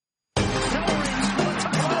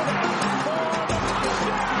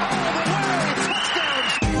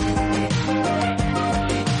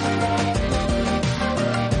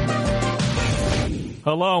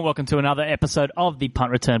Hello and welcome to another episode of the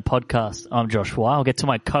Punt Return Podcast. I'm Josh Wye. I'll get to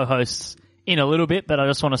my co-hosts in a little bit, but I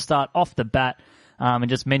just want to start off the bat and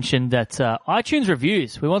just mention that iTunes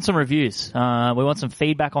reviews. We want some reviews. We want some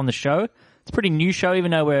feedback on the show. It's a pretty new show,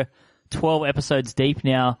 even though we're 12 episodes deep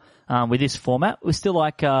now with this format. We still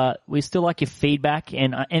like your feedback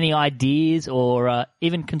and any ideas or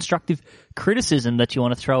even constructive criticism that you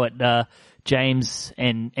want to throw at James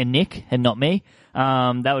and Nick and not me.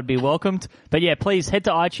 That would be welcomed. But yeah, please head to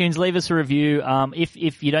iTunes, leave us a review.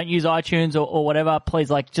 If you don't use iTunes or whatever,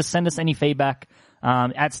 please just send us any feedback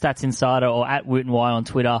at Stats Insider or at Wooten Y on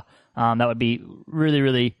Twitter. That would be really,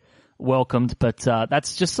 really welcomed. But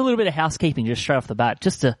that's just a little bit of housekeeping just straight off the bat,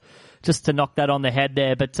 just to knock that on the head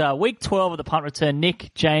there. But week 12 of the punt return.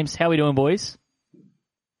 Nick, James, how are we doing, boys?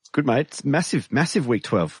 Good, mate. It's massive week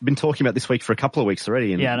 12. Been talking about this week for a couple of weeks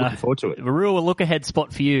already and looking forward to it. A real look-ahead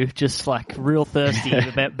spot for you, just like real thirsty.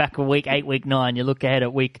 Back a week 8, week 9, you look ahead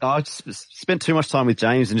at week... I just spent too much time with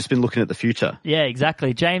James and just been looking at the future. Yeah,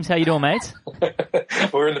 exactly. James, how you doing, mate?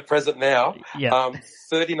 We're in the present now. Yeah.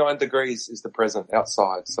 39 degrees is the present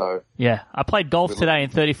outside, so... Yeah, I played golf today in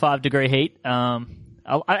 35-degree heat.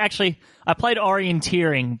 I played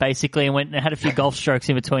orienteering, basically, and went and had a few golf strokes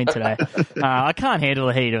in between today. I can't handle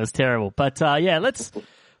the heat. It was terrible. But,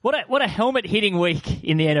 what a helmet-hitting week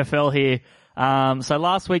in the NFL here. So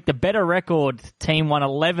last week, the better record team won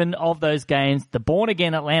 11 of those games. The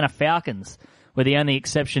born-again Atlanta Falcons were the only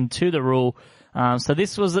exception to the rule. So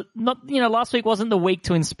this was last week wasn't the week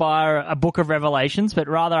to inspire a book of revelations, but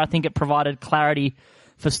rather I think it provided clarity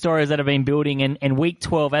for stories that have been building, and week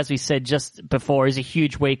 12, as we said just before, is a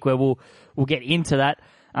huge week where we'll get into that.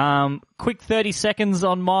 Quick 30 seconds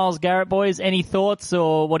on Myles Garrett, boys. Any thoughts,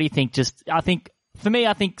 or what do you think? I think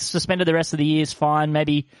suspended the rest of the year is fine.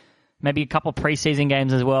 Maybe a couple of preseason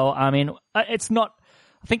games as well. I mean, it's not.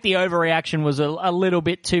 I think the overreaction was a little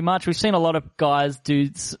bit too much. We've seen a lot of guys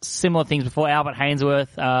do similar things before. Albert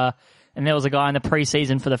Hainsworth, and there was a guy in the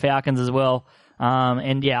preseason for the Falcons as well.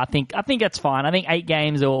 I think that's fine. I think 8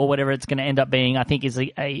 games or whatever it's going to end up being, I think is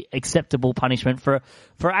a acceptable punishment for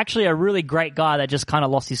actually a really great guy that just kind of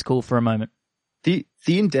lost his cool for a moment. The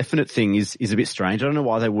indefinite thing is a bit strange. I don't know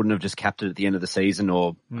why they wouldn't have just capped it at the end of the season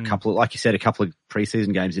or a couple of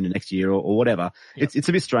preseason games into next year or whatever. Yep. It's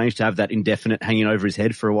a bit strange to have that indefinite hanging over his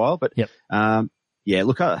head for a while, but, it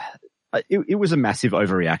was a massive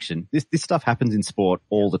overreaction. This stuff happens in sport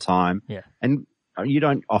all the time. Yeah. And you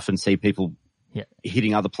don't often see people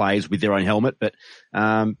hitting other players with their own helmet, but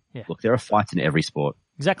look, there are fights in every sport.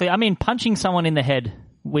 Exactly. I mean, punching someone in the head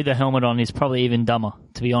with a helmet on is probably even dumber,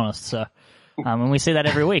 to be honest. So, and we see that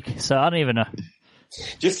every week. So I don't even know.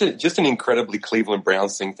 Just an incredibly Cleveland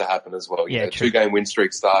Browns thing to happen as well. Yeah, true. 2-game win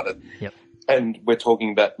streak started. Yep. And we're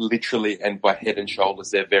talking about literally and by head and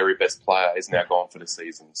shoulders, their very best player is now gone for the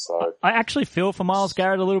season. So I actually feel for Myles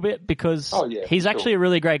Garrett a little bit because he's actually a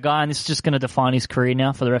really great guy, and this is just going to define his career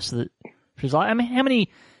now for the rest of the. She's like, I mean,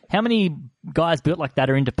 how many guys built like that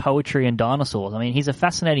are into poetry and dinosaurs? I mean, he's a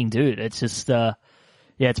fascinating dude. It's just,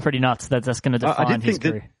 it's pretty nuts. That's going to define his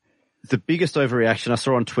career. The biggest overreaction I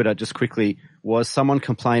saw on Twitter just quickly was someone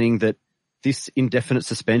complaining that this indefinite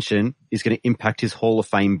suspension is going to impact his Hall of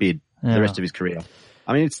Fame bid for the rest of his career.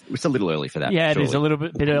 I mean, it's a little early for that. Yeah, surely. It is a little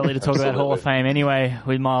bit early to talk about Hall of Fame anyway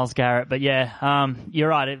with Myles Garrett. But you're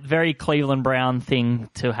right. A very Cleveland Brown thing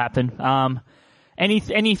to happen.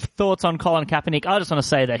 Any thoughts on Colin Kaepernick? I just want to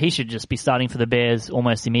say that he should just be starting for the Bears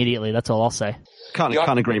almost immediately. That's all I'll say.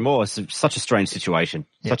 Can't agree more. It's such a strange situation.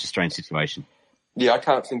 Such a strange situation. Yeah, I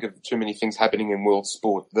can't think of too many things happening in world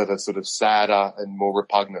sport that are sort of sadder and more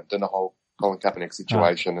repugnant than the whole Colin Kaepernick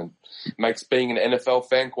situation, and makes being an NFL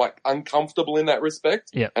fan quite uncomfortable in that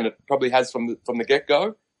respect. Yeah. And it probably has from the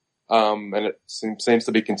get-go. And it seems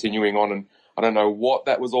to be continuing on, and I don't know what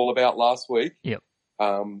that was all about last week. Yep.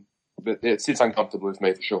 But it sits uncomfortably with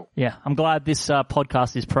me for sure. Yeah, I'm glad this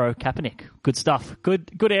podcast is pro Kaepernick. Good stuff.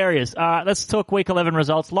 Good areas. All right, let's talk week 11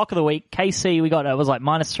 results. Lock of the week. KC, we got, it was like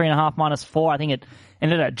 -3.5, -4. I think it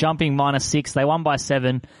ended up jumping -6. They won by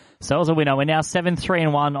 7. So it was a winner. We're now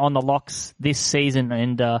 7-3-1 on the locks this season,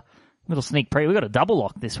 and little sneak preview. We got a double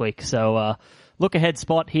lock this week. So look ahead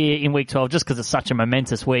spot here in week 12 just because it's such a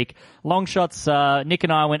momentous week. Long shots, Nick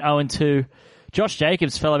and I went 0-2. Josh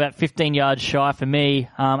Jacobs fell about 15 yards shy for me.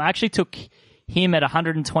 I actually took him at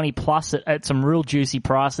 120 plus at some real juicy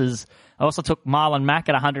prices. I also took Marlon Mack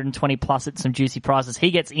at 120 plus at some juicy prices.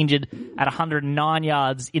 He gets injured at 109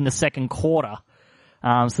 yards in the second quarter.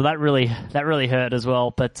 So that really hurt as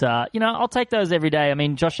well. But, I'll take those every day. I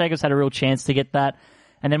mean, Josh Jacobs had a real chance to get that.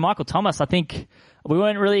 And then Michael Thomas, I think we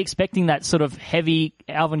weren't really expecting that sort of heavy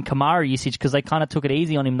Alvin Kamara usage because they kind of took it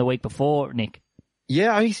easy on him the week before, Nick.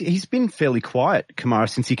 Yeah, he's been fairly quiet, Kamara,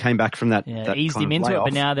 since he came back from that. Yeah, that eased kind him of into layoff.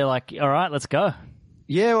 it, but now they're like, all right, let's go.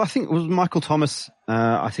 Yeah, well, I think it was Michael Thomas.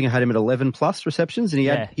 I think I had him at 11 plus receptions, and he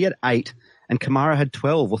had 8, and Kamara had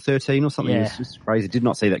 12 or 13 or something. Yeah. It's just crazy. Did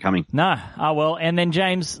not see that coming. No. Oh, well. And then,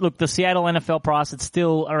 James, look, the Seattle NFL price, it's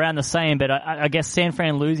still around the same, but I guess San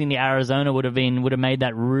Fran losing to Arizona would have made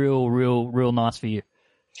that real nice for you.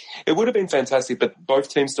 It would have been fantastic, but both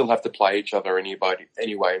teams still have to play each other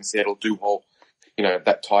anyway, and Seattle do hold,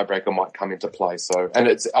 that tiebreaker might come into play. So, and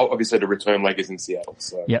it's obviously the return leg is in Seattle.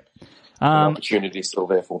 So, yep. The opportunity is still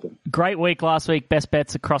there for them. Great week last week. Best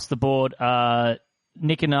bets across the board.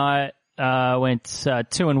 Nick and I went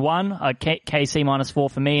 2-1. KC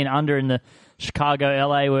 -4 for me, and under in the Chicago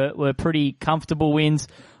LA were pretty comfortable wins.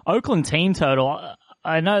 Oakland team total.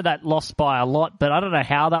 I know that lost by a lot, but I don't know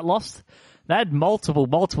how that lost. They had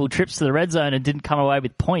multiple trips to the red zone and didn't come away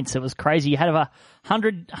with points. It was crazy. You had a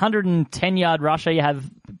 110-yard rusher. You have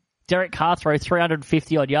Derek Carr throw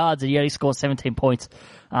 350-odd yards, and you only score 17 points.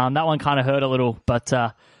 That one kind of hurt a little, but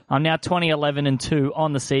I'm now 20-11-2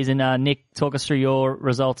 on the season. Nick, talk us through your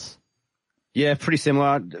results. Yeah, pretty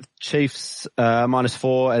similar. Chiefs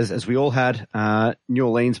 -4, as we all had. New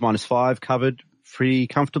Orleans -5 covered pretty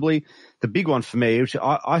comfortably. The big one for me, which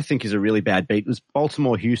I think is a really bad beat, was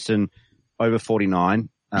Baltimore-Houston over 49.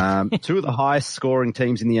 Two of the highest scoring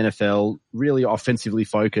teams in the NFL, really offensively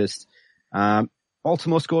focused.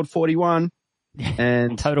 Baltimore scored 41.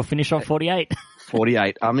 And total finish on 48.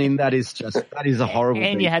 48. I mean, that is a horrible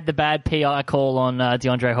And beat. you had the bad PI call on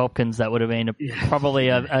DeAndre Hopkins. That would have been probably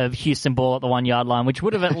a Houston ball at the 1 yard line, which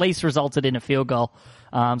would have at least resulted in a field goal.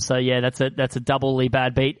 So yeah, that's a doubly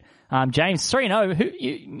bad beat. James,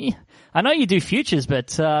 3-0. I know you do futures,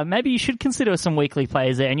 but maybe you should consider some weekly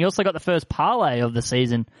players there. And you also got the first parlay of the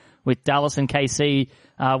season with Dallas and KC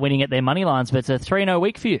winning at their money lines. But it's a 3-0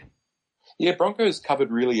 week for you. Yeah, Broncos covered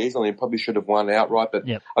really easily and probably should have won outright. But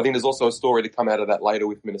yep. I think there's also a story to come out of that later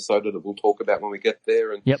with Minnesota that we'll talk about when we get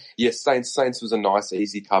there. And yes, Saints was a nice,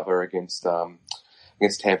 easy cover against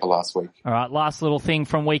Tampa last week. All right, last little thing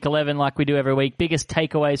from week 11, like we do every week. Biggest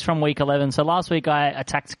takeaways from week 11. So last week I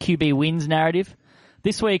attacked QB wins narrative.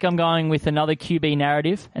 This week I'm going with another QB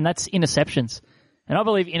narrative, and that's interceptions. And I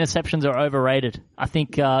believe interceptions are overrated. I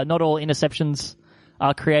think not all interceptions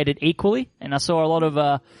are created equally, and I saw a lot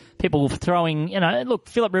of people throwing, look,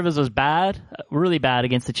 Phillip Rivers was bad, really bad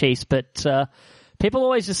against the Chiefs, but people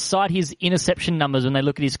always just cite his interception numbers when they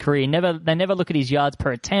look at his career. They never look at his yards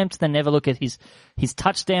per attempt. They never look at his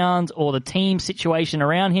touchdowns or the team situation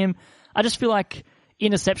around him. I just feel like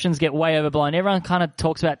interceptions get way overblown. Everyone kind of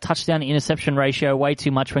talks about touchdown to interception ratio way too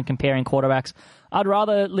much when comparing quarterbacks. I'd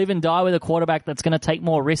rather live and die with a quarterback that's going to take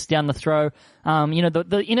more risks down the throw.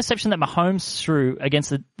 The interception that Mahomes threw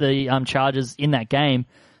against the Chargers in that game,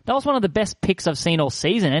 that was one of the best picks I've seen all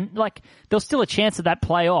season. And, there was still a chance of that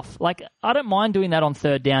play off. I don't mind doing that on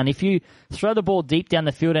third down. If you throw the ball deep down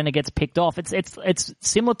the field and it gets picked off, it's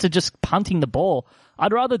similar to just punting the ball.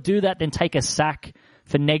 I'd rather do that than take a sack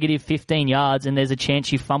for negative 15 yards and there's a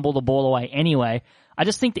chance you fumble the ball away anyway. I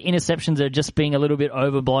just think the interceptions are just being a little bit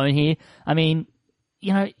overblown here. I mean,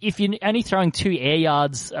 if you're only throwing 2 air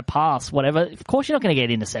yards a pass, whatever, of course you're not going to get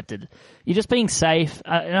intercepted. You're just being safe.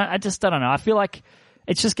 I just don't know. I feel like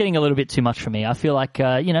it's just getting a little bit too much for me. I feel like,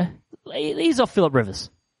 ease off Phillip Rivers.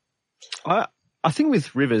 I think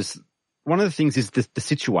with Rivers, one of the things is the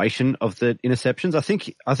situation of the interceptions. I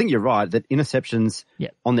think you're right that interceptions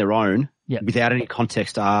on their own, without any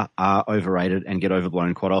context, are overrated and get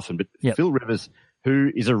overblown quite often. But Phil Rivers,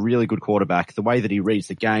 who is a really good quarterback, the way that he reads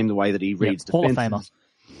the game, the way that he reads defense, Hall of Famer.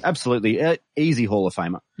 Absolutely, easy Hall of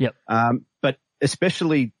Famer. Yep. But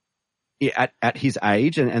especially at his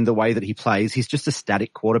age and the way that he plays, he's just a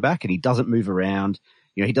static quarterback and he doesn't move around.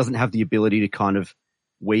 He doesn't have the ability to kind of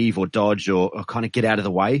weave or dodge or kind of get out of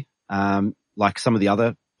the way, like some of the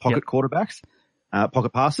other pocket quarterbacks,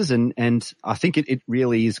 pocket passes. And I think it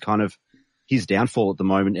really is kind of his downfall at the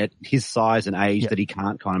moment at his size and age that he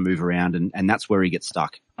can't kind of move around and that's where he gets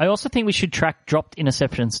stuck. I also think we should track dropped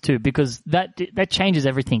interceptions too, because that changes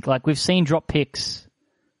everything. Like we've seen drop picks,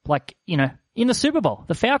 in the Super Bowl,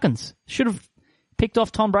 the Falcons should have picked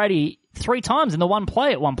off Tom Brady 3 times in the one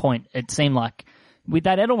play at one point, it seemed like, with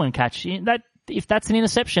that Edelman catch. If that's an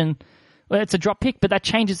interception, well, it's a drop pick, but that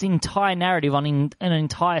changes the entire narrative on an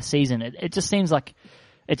entire season. It just seems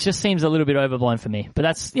a little bit overblown for me. But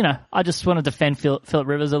that's, I just want to defend Phillip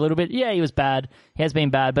Rivers a little bit. Yeah, he was bad. He has been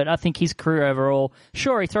bad, but I think his career overall,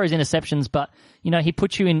 sure, he throws interceptions, but, he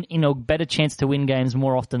puts you in a better chance to win games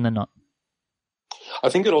more often than not. I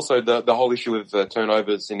think it also, the whole issue of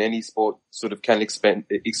turnovers in any sport sort of can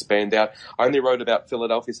expand out. I only wrote about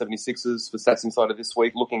Philadelphia 76ers for Stats Insider this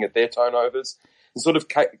week, looking at their turnovers and sort of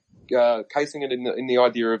casing it in the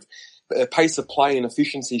idea of pace of play and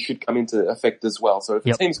efficiency should come into effect as well. So if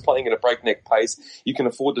a team's playing at a breakneck pace, you can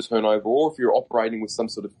afford to turn over, or if you're operating with some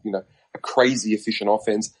sort of, a crazy efficient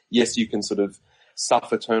offense, yes, you can sort of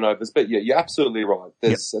suffer turnovers. But yeah, you're absolutely right.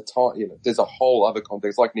 There's there's a whole other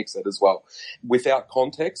context, like Nick said as well. Without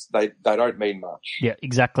context, they don't mean much. Yeah,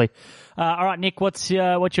 exactly. All right, Nick, what's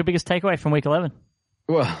your biggest takeaway from week 11?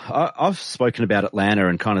 Well, I've spoken about Atlanta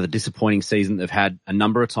and kind of the disappointing season they've had a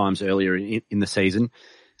number of times earlier in the season.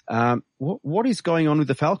 What is going on with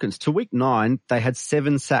the Falcons? To week 9, they had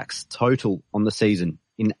 7 sacks total on the season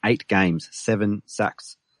in 8 games, 7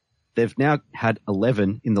 sacks. They've now had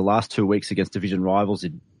 11 in the last 2 weeks against division rivals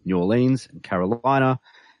in New Orleans and Carolina.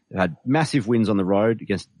 They've had massive wins on the road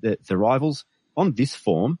against the rivals. On this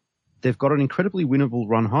form, they've got an incredibly winnable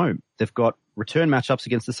run home. They've got return matchups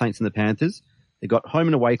against the Saints and the Panthers. They've got home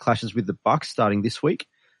and away clashes with the Bucs starting this week.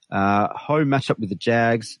 Home matchup with the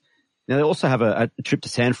Jags. Now, they also have a trip to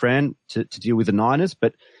San Fran to deal with the Niners,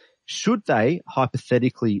 but should they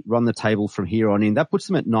hypothetically run the table from here on in, that puts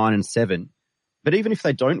them at 9-7. But even if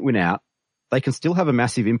they don't win out, they can still have a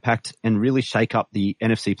massive impact and really shake up the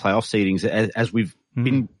NFC playoff seedings as we've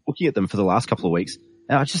been looking at them for the last couple of weeks.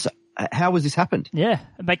 How has this happened? Yeah,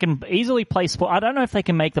 they can easily play sport. I don't know if they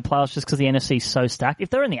can make the playoffs just because the NFC is so stacked. If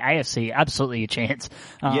they're in the AFC, absolutely a chance.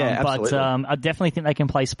 Absolutely. But I definitely think they can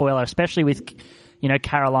play spoiler, especially with,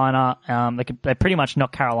 Carolina. They pretty much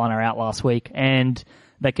knocked Carolina out last week, and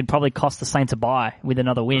they could probably cost the Saints a bye with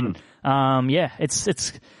another win.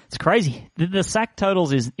 It's crazy. The sack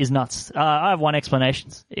totals is nuts. I have one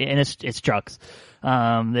explanation, and it's drugs.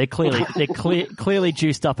 They're clearly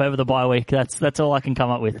juiced up over the bye week. That's all I can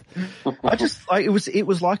come up with. It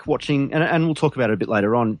was like watching, and we'll talk about it a bit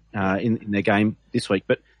later on in their game this week.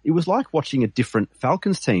 But it was like watching a different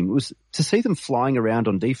Falcons team. It was to see them flying around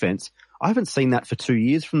on defense. I haven't seen that for 2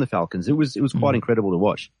 years from the Falcons. It was quite incredible to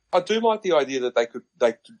watch. I do like the idea that they could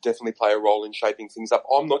definitely play a role in shaping things up.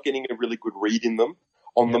 I'm not getting a really good read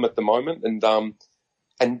on them at the moment, and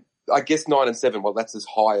I guess 9-7. Well, that's as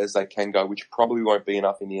high as they can go, which probably won't be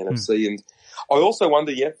enough in the NFC. And I also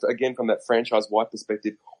wonder, again from that franchise-wide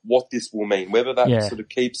perspective, what this will mean. Whether that sort of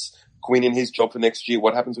keeps Quinn in his job for next year.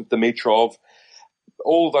 What happens with Dimitrov?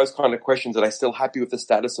 All of those kind of questions. Are they still happy with the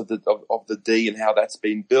status of the D and how that's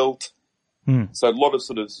been built? So a lot of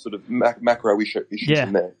sort of macro issues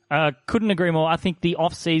in there. Couldn't agree more. I think the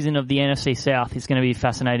off season of the NFC South is going to be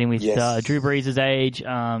fascinating with Drew Brees' age,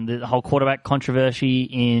 the whole quarterback controversy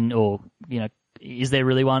is there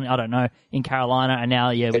really one? I don't know. In Carolina, and now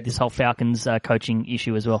with this whole Falcons coaching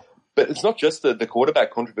issue as well. But it's not just the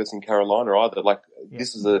quarterback controversy in Carolina either. Like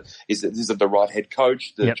this is the right head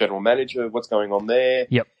coach, the general manager, what's going on there?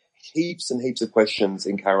 Yep. Heaps and heaps of questions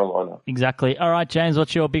in Carolina. Exactly. All right, James,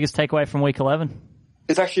 what's your biggest takeaway from week 11?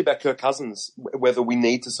 It's actually about Kirk Cousins, whether we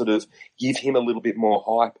need to sort of give him a little bit more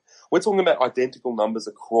hype. We're talking about identical numbers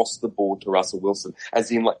across the board to Russell Wilson,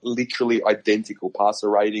 as in like literally identical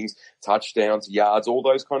passer ratings, touchdowns, yards, all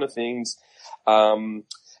those kind of things.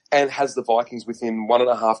 And has the Vikings within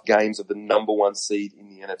 1.5 games of the number 1 seed in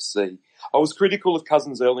the NFC. I was critical of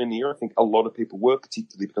Cousins early in the year. I think a lot of people were,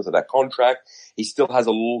 particularly because of that contract. He still has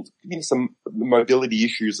some mobility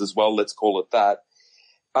issues as well, let's call it that.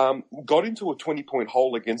 Got into a 20-point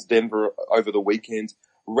hole against Denver over the weekend,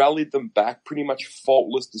 rallied them back, pretty much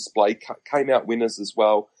faultless display, came out winners as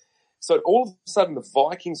well. So all of a sudden the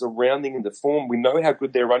Vikings are rounding into form. We know how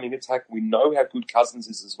good their running attack. We know how good Cousins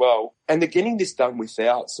is as well. And they're getting this done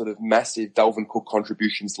without sort of massive Dalvin Cook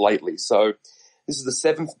contributions lately. So this is the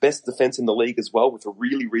 7th best defense in the league as well, with a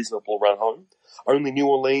really reasonable run home. Only New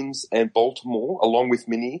Orleans and Baltimore, along with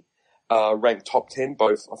Minnie, ranked top 10,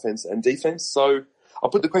 both offense and defense. So I'll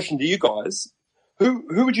put the question to you guys. Who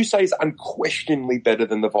would you say is unquestionably better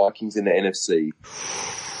than the Vikings in the NFC?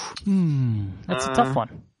 That's a tough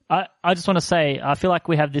one. I just want to say, I feel like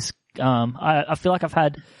we have this, I feel like I've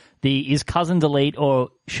had is Cousins elite or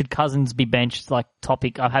should Cousins be benched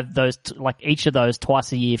topic. I've had those, each of those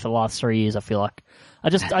twice a year for the last 3 years, I feel like.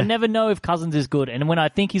 I never know if Cousins is good. And when I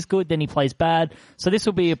think he's good, then he plays bad. So this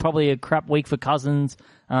will be probably a crap week for Cousins.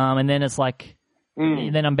 And then it's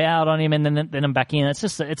then I'm out on him and then I'm back in.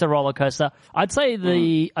 It's a roller coaster. I'd say for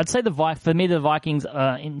me, the Vikings,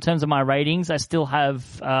 in terms of my ratings, I still have,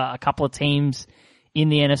 a couple of teams in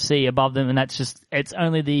the NFC above them, and it's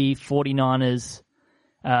only the 49ers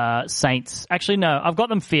Saints. Actually, no, I've got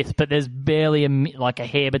them 5th, but there's barely a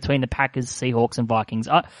hair between the Packers, Seahawks, and Vikings.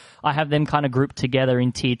 I have them kind of grouped together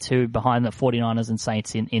in tier 2 behind the 49ers and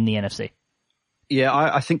Saints in the NFC. Yeah,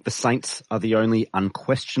 I think the Saints are the only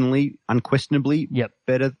unquestionably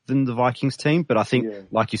better than the Vikings team. But I think,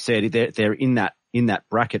 like you said, they're in that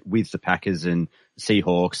bracket with the Packers and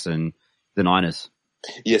Seahawks and the Niners.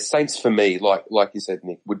 Yeah, Saints for me, like you said,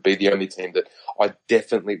 Nick, would be the only team that I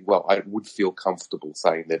would feel comfortable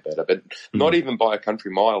saying they're better, but not even by a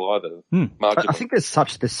country mile either. I think there's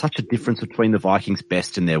such a difference between the Vikings'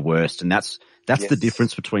 best and their worst, and that's the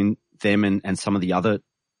difference between them and some of the other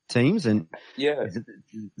teams, and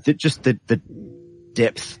just the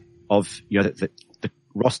depth of the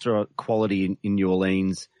roster quality in New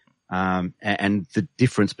Orleans, and the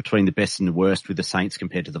difference between the best and the worst with the Saints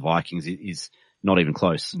compared to the Vikings is not even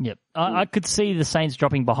close. Yep. I could see the Saints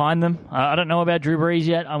dropping behind them. I don't know about Drew Brees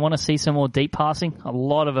yet. I want to see some more deep passing. A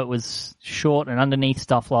lot of it was short and underneath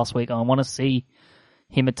stuff last week. I want to see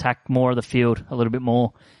him attack more of the field a little bit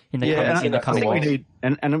more in the coming weeks.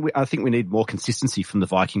 I think we need more consistency from the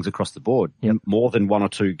Vikings across the board. Yep. More than 1 or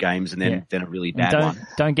 2 games and then a really bad one.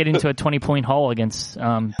 Don't get into a 20-point hole against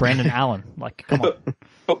Brandon Allen. Come on.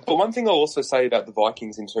 But one thing I'll also say about the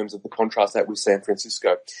Vikings in terms of the contrast that with San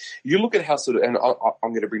Francisco, you look at how and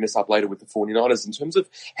I'm going to bring this up later with the 49ers, in terms of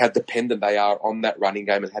how dependent they are on that running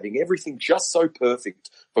game and having everything just so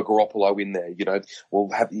perfect for Garoppolo in there.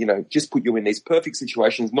 Just put you in these perfect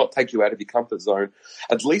situations, not take you out of your comfort zone.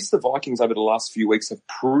 At least the Vikings over the last few weeks have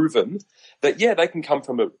proven that, they can come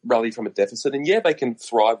from a rally from a deficit, and they can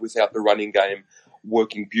thrive without the running game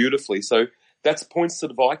working beautifully. So that's points to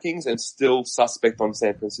the Vikings, and still suspect on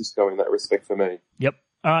San Francisco in that respect for me. Yep.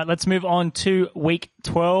 All right, let's move on to Week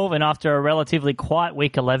 12, and after a relatively quiet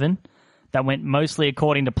Week 11 that went mostly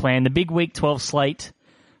according to plan, the big Week 12 slate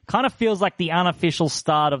kind of feels like the unofficial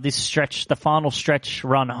start of this stretch, the final stretch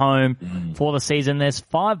run home for the season. There's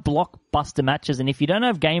 5 blockbuster matches, and if you don't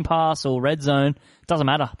have Game Pass or Red Zone, it doesn't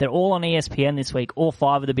matter. They're all on ESPN this week, all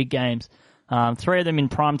 5 of the big games. 3 of them in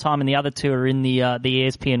prime time, and the other 2 are in the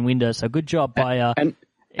ESPN window. So good job by and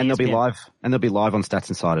they'll be live, and they'll be live on Stats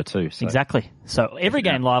Insider too. So. Exactly. So every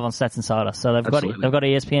game live on Stats Insider. So they've got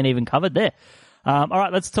ESPN even covered there. All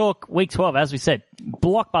right, let's talk Week 12. As we said,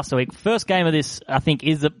 blockbuster week. First game of this, I think,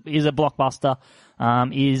 is a blockbuster.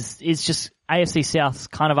 Is just AFC South's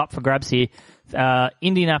kind of up for grabs here.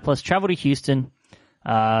 Indianapolis travel to Houston.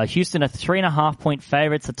 Houston are 3.5-point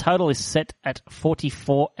favorites. The total is set at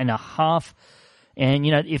 44.5. And,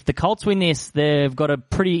 if the Colts win this, they've got a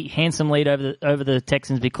pretty handsome lead over the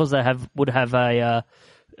Texans, because they would have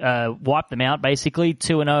wiped them out, basically.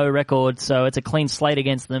 2-0 record. So it's a clean slate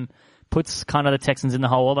against them. Puts kind of the Texans in the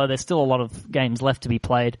hole, although there's still a lot of games left to be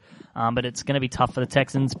played. But it's going to be tough for the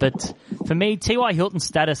Texans. But for me, T.Y. Hilton's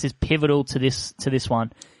status is pivotal to this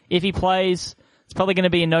one. If he plays, it's probably going to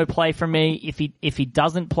be a no play from me. If he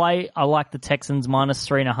doesn't play, I like the Texans minus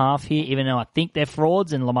 3.5 here, even though I think they're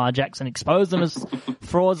frauds and Lamar Jackson exposed them as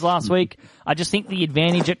frauds last week. I just think the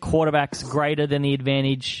advantage at quarterback's greater than the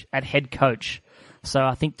advantage at head coach. So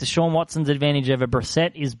I think Deshaun Watson's advantage over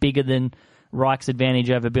Brissett is bigger than Reich's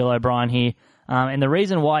advantage over Bill O'Brien here. And the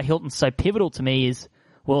reason why Hilton's so pivotal to me is,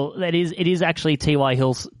 it is actually T.Y.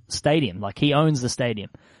 Hill's stadium. Like, he owns the stadium.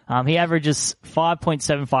 He averages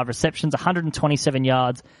 5.75 receptions, 127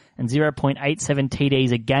 yards, and 0.87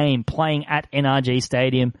 TDs a game playing at NRG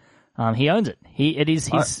Stadium. He owns it. It is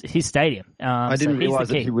his stadium. I didn't realize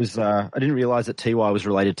that he was. I didn't realize that T.Y. was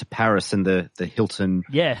related to Paris and the Hilton.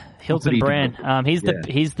 Yeah, Hilton brand.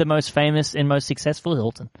 He's the most famous and most successful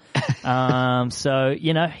Hilton. So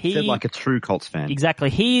he said like a true Colts fan. Exactly.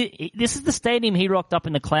 This is the stadium he rocked up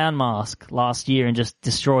in the clown mask last year and just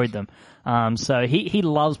destroyed them. So he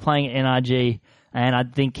loves playing at NRG, and I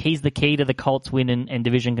think he's the key to the Colts win and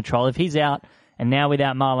division control. If he's out, and now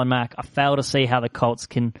without Marlon Mack, I fail to see how the Colts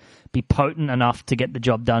can be potent enough to get the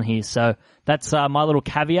job done here. So that's my little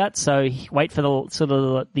caveat. So wait for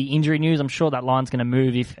the injury news. I'm sure that line's going to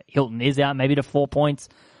move if Hilton is out, maybe to 4 points.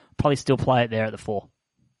 Probably still play it there at the 4.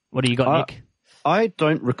 What do you got, Nick? I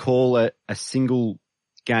don't recall a single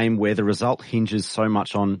game where the result hinges so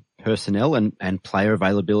much on personnel and player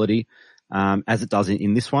availability as it does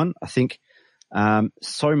in this one. I think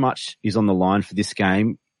so much is on the line for this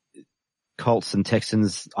game. Colts and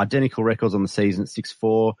Texans, identical records on the season at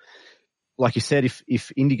 6-4. Like you said,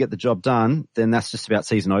 if Indy get the job done, then that's just about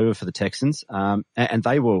season over for the Texans. And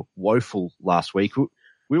they were woeful last week.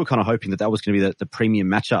 We were kind of hoping that was going to be the premium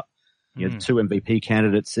matchup. The 2 MVP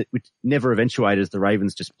candidates, which never eventuated as the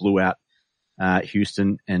Ravens just blew out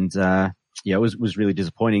Houston. And it was really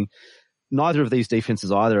disappointing. neither of these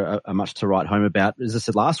defenses either are much to write home about. As I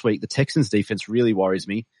said last week, the Texans defense really worries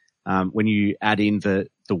me when you add in the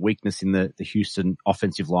weakness in the Houston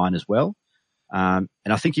offensive line as well. And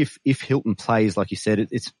I think if Hilton plays, like you said,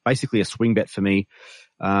 it's basically a swing bet for me,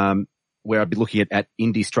 where I'd be looking at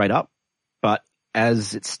Indy straight up. But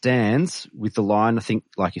as it stands with the line, I think,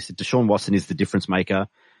 like you said, Deshaun Watson is the difference maker.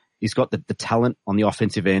 He's got the talent on the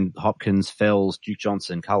offensive end: Hopkins, Fells, Duke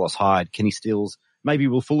Johnson, Carlos Hyde, Kenny Stills, maybe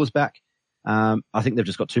Will Fuller's back. I think they've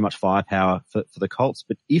just got too much firepower for the Colts.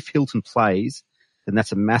 But if Hilton plays, then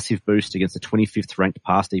that's a massive boost against the 25th ranked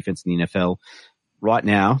pass defense in the NFL. Right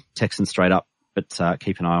now, Texans straight up, but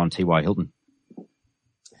keep an eye on T.Y. Hilton.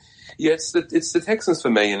 Yeah, it's the Texans for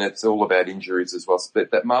me, and it's all about injuries as well.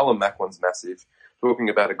 But that Marlon Mack one's massive. Talking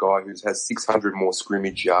about a guy who has 600 more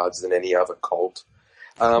scrimmage yards than any other Colt.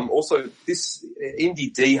 Also, this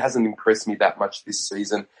Indy D hasn't impressed me that much this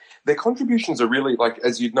season. Their contributions are really, like,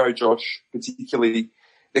 as you know, Josh, particularly,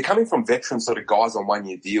 they're coming from veteran sort of guys on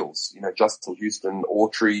one-year deals. You know, Justin Houston,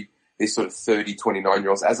 Autry, these sort of 30,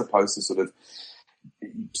 29-year-olds, as opposed to sort of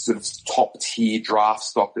top-tier draft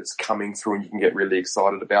stock that's coming through and you can get really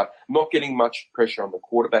excited about. Not getting much pressure on the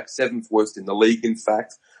quarterback, 7th worst in the league, in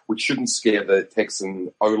fact, which shouldn't scare the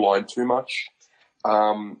Texan O-line too much,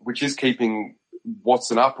 which is keeping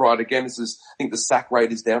Watson upright. Again, I think the sack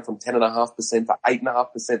rate is down from 10.5% to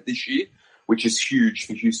 8.5% this year, which is huge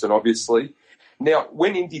for Houston, obviously. Now,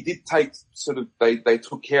 when Indy did take they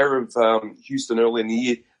took care of Houston early in the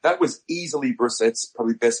year, that was easily Brissett's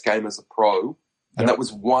probably best game as a pro. And that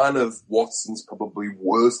was one of Watson's probably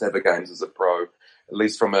worst ever games as a pro, at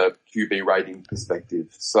least from a QB rating perspective.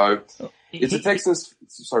 So it's the Texans.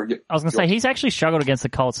 Sorry. I was going to say, he's actually struggled against the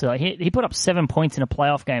Colts. Like, he put up 7 points in a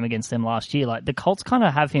playoff game against them last year. Like, the Colts kind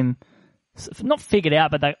of have him not figured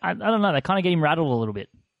out, but I don't know, they kind of get him rattled a little bit.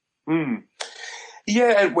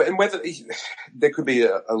 Yeah, and whether there could be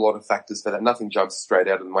a lot of factors for that. Nothing jumps straight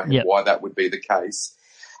out of my head why that would be the case.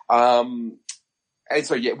 And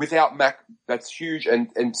so, yeah, without Mac, that's huge, and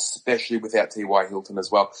especially without T.Y. Hilton as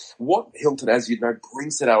well. What Hilton, as you know,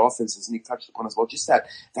 brings to that offense, as Nick touched upon as well, just that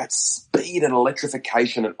speed and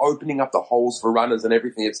electrification and opening up the holes for runners and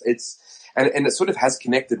everything. And it sort of has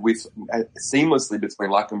connected with seamlessly between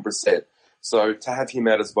Luck and Brissett. So to have him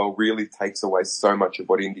out as well really takes away so much of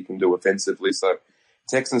what Indy can do offensively. So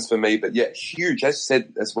Texans for me, but yeah, huge. As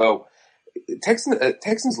said as well,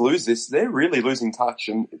 Texans lose this, they're really losing touch,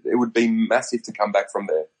 and it would be massive to come back from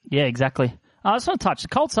there. Yeah, exactly. I just want to touch. The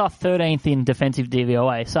Colts are 13th in defensive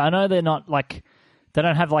DVOA, so I know they're not they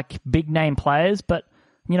don't have big name players, but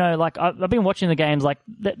you know, I've been watching the games,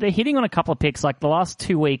 they're hitting on a couple of picks. Like the last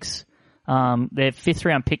 2 weeks, their 5th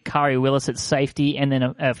round pick Kari Willis at safety, and then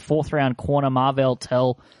a 4th round corner Marvell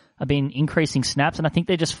Tell have been increasing snaps, and I think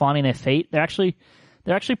they're just finding their feet. They're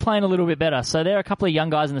actually playing a little bit better. So there are a couple of young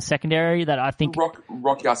guys in the secondary that I think...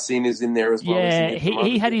 Rock Ya-Sin is in there as well. Yeah,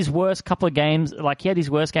 he had his worst couple of games. He had his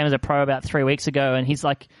worst game as a pro about 3 weeks ago, and he's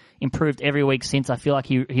improved every week since. I feel like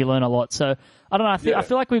he learned a lot. So I don't know. I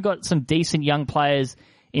feel like we've got some decent young players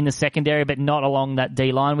in the secondary, but not along that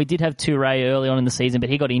D line. We did have Toure early on in the season, but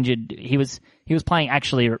he got injured. He was playing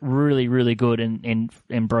actually really, really good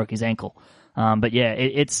and broke his ankle. But yeah,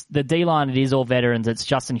 it's the D-line. It is all veterans. It's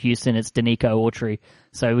Justin Houston. It's Danico Autry.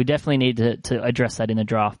 So we definitely need to address that in the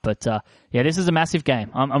draft. But, yeah, this is a massive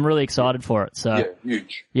game. I'm really excited for it. So yeah,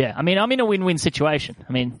 huge. Yeah. I mean, I'm in a win-win situation.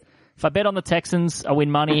 I mean, if I bet on the Texans, I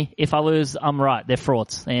win money. If I lose, I'm right. They're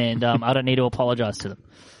frauds, and, I don't need to apologize to them.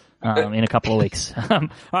 In a couple of weeks. All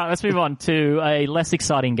right, let's move on to a less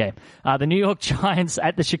exciting game. The New York Giants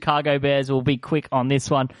at the Chicago Bears. Will be quick on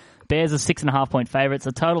this one. Bears are 6.5-point favorites.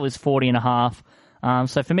 The total is 40.5.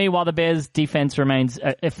 So for me, while the Bears defense remains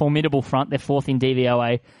a formidable front, they're 4th in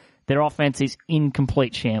DVOA, their offense is in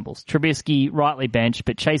complete shambles. Trubisky rightly benched,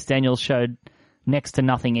 but Chase Daniels showed next to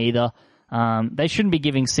nothing either. They shouldn't be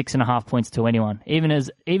giving 6.5 points to anyone, even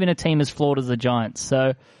a team as flawed as the Giants.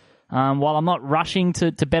 So, while I'm not rushing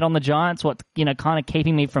to bet on the Giants, what, kind of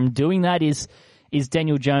keeping me from doing that is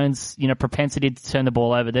Daniel Jones', propensity to turn the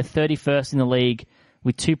ball over. They're 31st in the league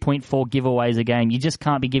with 2.4 giveaways a game. You just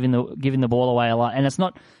can't be giving the ball away a lot. And it's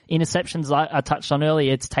not interceptions I touched on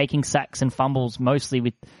earlier. It's taking sacks and fumbles mostly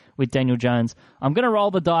with Daniel Jones. I'm going to roll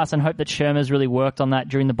the dice and hope that Shermer's really worked on that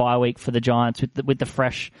during the bye week for the Giants with the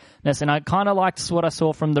freshness. And I kind of liked what I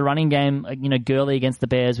saw from the running game, Gurley against the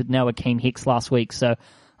Bears with now Akeem Hicks last week. So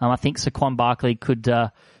I think Saquon Barkley could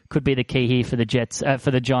be the key here for the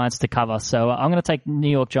Giants to cover. So I'm going to take New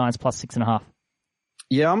York Giants plus 6.5.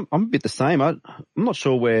 Yeah, I'm a bit the same. I'm not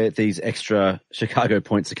sure where these extra Chicago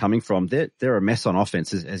points are coming from. They're a mess on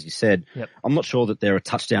offense, as you said. Yep. I'm not sure that they're a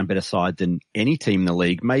touchdown better side than any team in the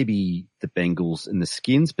league. Maybe the Bengals and the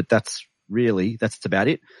Skins, but that's about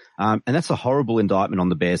it. And that's a horrible indictment on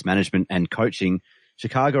the Bears management and coaching.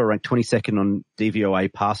 Chicago are ranked 22nd on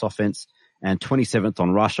DVOA pass offense and 27th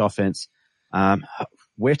on rush offense.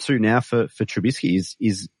 Where to now for Trubisky?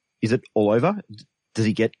 Is it all over? Does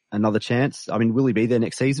he get another chance? I mean, will he be there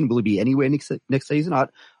next season? Will he be anywhere next season? I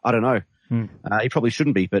don't know. He probably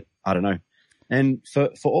shouldn't be, but I don't know. And for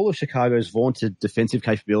all of Chicago's vaunted defensive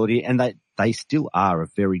capability, and they still are a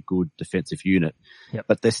very good defensive unit,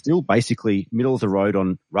 but they're still basically middle of the road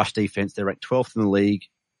on rush defense. They're ranked 12th in the league,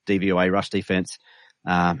 DVOA rush defense.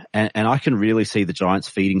 And I can really see the Giants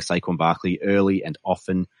feeding Saquon Barkley early and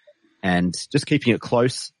often, and just keeping it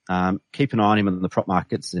close. Keep an eye on him in the prop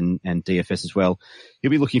markets and DFS as well. He'll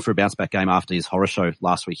be looking for a bounce back game after his horror show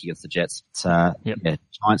last week against the Jets.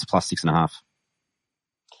 Giants plus 6.5.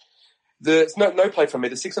 There's no play for me.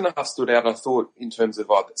 The 6.5 stood out. I thought in terms of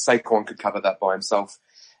Saquon could cover that by himself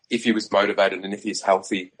if he was motivated and if he's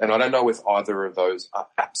healthy. And I don't know if either of those are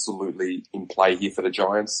absolutely in play here for the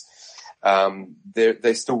Giants.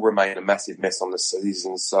 They still remain a massive mess on the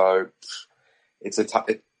season. So it's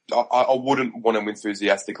I wouldn't want to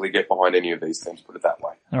enthusiastically get behind any of these teams, put it that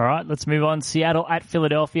way. All right, let's move on. Seattle at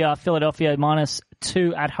Philadelphia. Philadelphia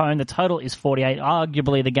 -2 at home. The total is 48,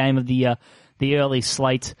 arguably the game of the early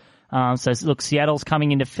slate. So, look, Seattle's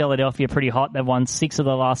coming into Philadelphia pretty hot. They've won 6 of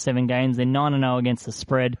the last 7 games. They're 9-0 against the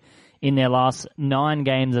spread in their last 9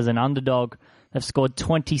 games as an underdog. They've scored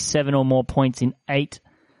 27 or more points in 8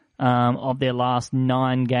 of their last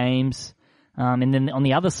 9 games. And then on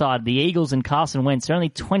the other side, the Eagles and Carson Wentz are only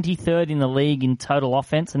 23rd in the league in total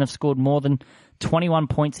offense and have scored more than 21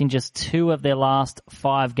 points in just 2 of their last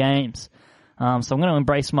 5 games. So I'm going to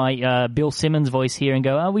embrace my Bill Simmons voice here and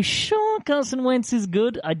go, are we sure Carson Wentz is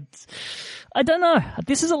good? I don't know.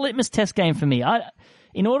 This is a litmus test game for me.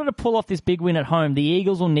 In order to pull off this big win at home, the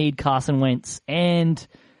Eagles will need Carson Wentz and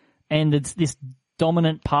it's this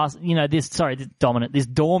dominant this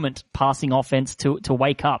dormant passing offense to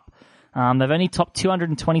wake up. They've only topped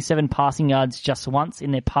 227 passing yards just once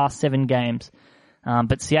in their past 7 games.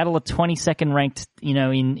 But Seattle are 22nd ranked,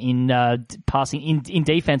 in passing, in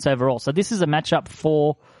defense overall. So this is a matchup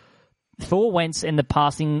for Wentz and the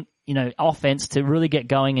passing, offense to really get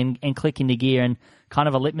going and click into gear, and kind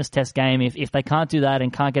of a litmus test game. If they can't do that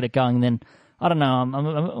and can't get it going, then I don't know.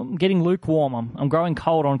 I'm getting lukewarm. I'm growing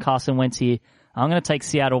cold on Carson Wentz here. I'm going to take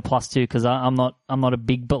Seattle +2 because I'm not a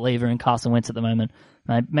big believer in Carson Wentz at the moment.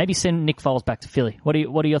 Maybe send Nick Foles back to Philly. What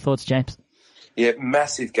are your thoughts, James? Yeah,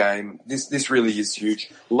 massive game. This really is huge.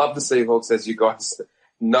 Love the Seahawks, as you guys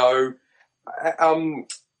know.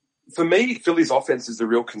 For me, Philly's offense is the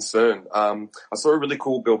real concern. I saw a really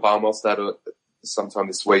cool Bill Barnwell stat sometime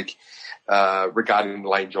this week regarding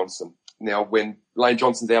Lane Johnson. Now, when Lane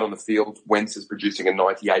Johnson's out on the field, Wentz is producing a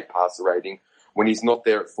 98 passer rating. When he's not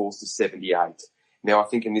there, it falls to 78. Now, I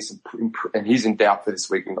think and he's in doubt for this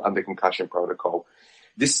week under concussion protocol.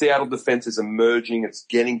 This Seattle defense is emerging. It's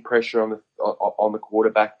getting pressure on the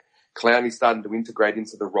quarterback. Clowney's starting to integrate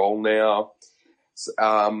into the role now. So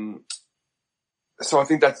I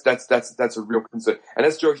think that's a real concern. And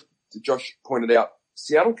as Josh pointed out,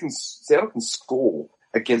 Seattle can score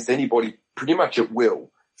against anybody pretty much at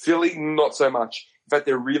will. Philly, not so much. In fact,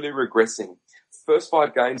 they're really regressing. First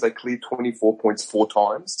 5 games, they cleared 24 points 4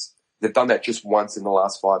 times. They've done that just once in the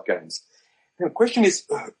last 5 games. And the question is,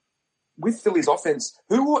 with Philly's offense,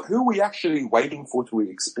 who are we actually waiting for to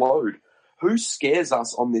explode? Who scares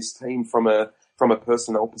us on this team from a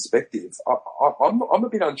personnel perspective? I'm a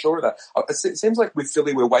bit unsure of that. It seems like with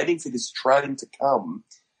Philly, we're waiting for this train to come,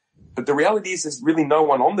 but the reality is there's really no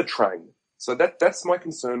one on the train. So that's my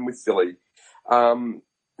concern with Philly.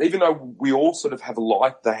 Even though we all sort of have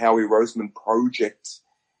liked the Howie Roseman project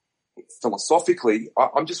philosophically,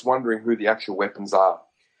 I'm just wondering who the actual weapons are.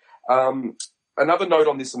 Another note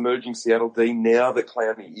on this emerging Seattle D, now that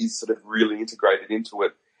Clowney is sort of really integrated into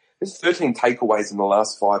it, there's 13 takeaways in the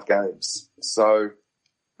last 5 games. So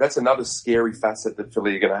that's another scary facet that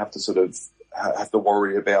Philly are going to have to sort of have to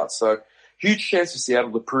worry about. So huge chance for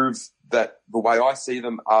Seattle to prove that the way I see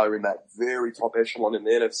them are in that very top echelon in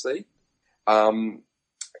the NFC.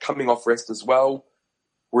 Coming off rest as well.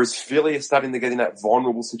 Whereas Philly are starting to get in that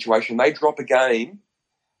vulnerable situation. They drop a game,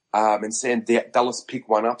 and send Dallas pick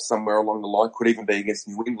one up somewhere along the line, could even be against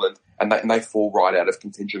New England, and they fall right out of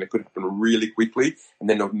contention. It could happen really quickly, and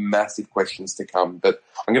then massive questions to come. But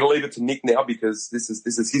I'm going to leave it to Nick now because this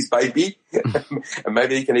is his baby, and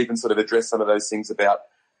maybe he can even sort of address some of those things about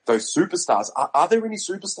those superstars. Are there any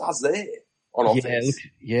superstars there on offense?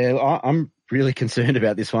 I'm really concerned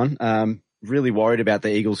about this one. Really worried about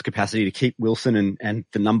the Eagles' capacity to keep Wilson and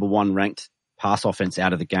the number one ranked pass offense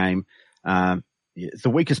out of the game. The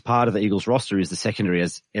weakest part of the Eagles roster is the secondary,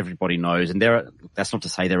 as everybody knows. And that's not to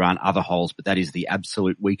say there aren't other holes, but that is the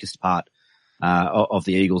absolute weakest part of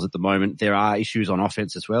the Eagles at the moment. There are issues on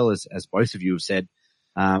offense as well, as both of you have said.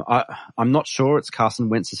 I'm not sure it's Carson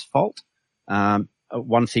Wentz's fault.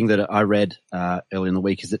 One thing that I read earlier in the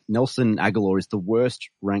week is that Nelson Aguilar is the worst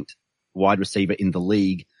ranked wide receiver in the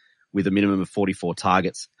league with a minimum of 44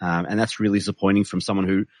 targets. And that's really disappointing from someone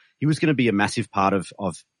who he was going to be a massive part of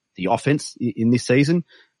the offense in this season.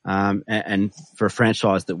 And for a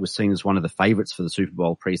franchise that was seen as one of the favorites for the Super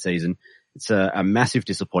Bowl preseason, it's a massive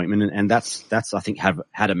disappointment. And that's, I think,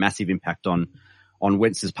 had a massive impact on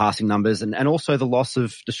Wentz's passing numbers and also the loss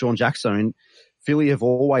of Deshaun Jackson. And Philly have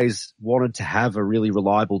always wanted to have a really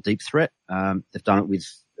reliable deep threat. They've done it with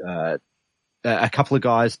a couple of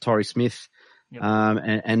guys, Torrey Smith, yep.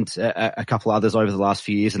 and a couple others over the last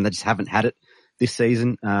few years, and they just haven't had it this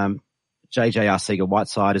season. JJ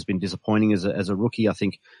Arcega-Whiteside has been disappointing as a rookie. I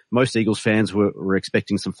think most Eagles fans were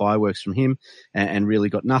expecting some fireworks from him and really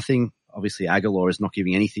got nothing. Obviously, Aguilar is not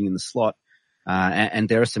giving anything in the slot. And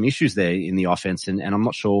there are some issues there in the offense, and I'm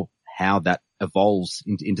not sure how that evolves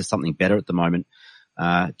into something better at the moment.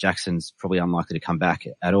 Jackson's probably unlikely to come back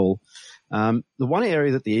at all. The one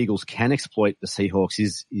area that the Eagles can exploit the Seahawks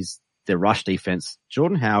is their rush defense.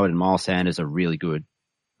 Jordan Howard and Miles Sanders are really good.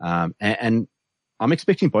 And I'm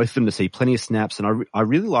expecting both of them to see plenty of snaps, and I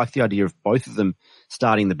really like the idea of both of them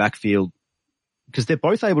starting the backfield because they're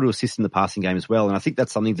both able to assist in the passing game as well. And I think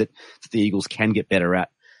that's something that the Eagles can get better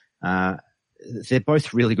at. They're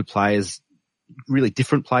both really good players, really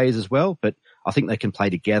different players as well, but I think they can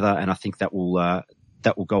play together, and I think that will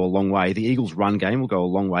go a long way. The Eagles' run game will go a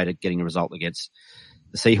long way to getting a result against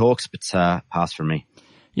the Seahawks, but pass from me.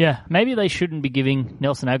 Yeah, maybe they shouldn't be giving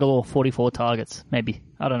Nelson Aguilar 44 targets. Maybe.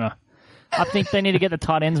 I don't know. I think they need to get the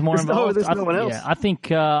tight ends more involved. There's no one else. Yeah, I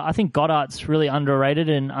think Goddard's really underrated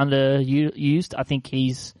and underused. I think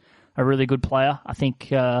he's a really good player. I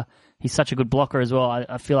think he's such a good blocker as well.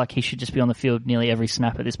 I feel like he should just be on the field nearly every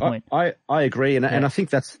snap at this point. I agree, and I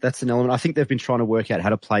think that's an element. I think they've been trying to work out how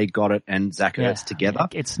to play Goddard and Zach Ertz together.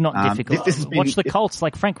 It's not difficult. Watch the Colts.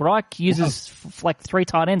 Like Frank Reich uses like 3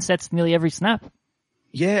 tight end sets nearly every snap.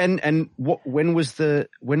 Yeah, and when was the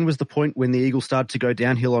point when the Eagles started to go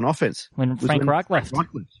downhill on offense? When Frank Reich left.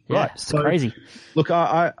 Yeah, right. It's crazy. Look,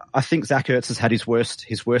 I think Zach Ertz has had his worst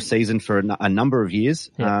season for a number of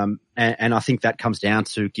years. Yeah. And I think that comes down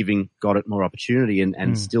to giving Goddard more opportunity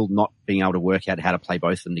and still not being able to work out how to play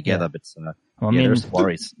both of them together. Yeah. But there's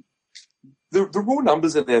worries. The raw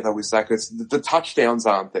numbers are there though with Zach Ertz. The touchdowns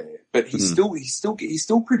aren't there, but he's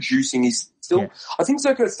still producing. I think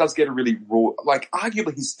Zach Ertz does get a really raw, like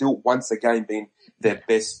arguably he's still once again been their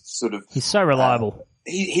best sort of. He's so reliable.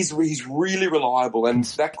 He's really reliable, and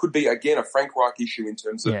that could be again a Frank Reich issue in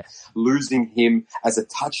terms of losing him as a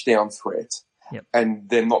touchdown threat, and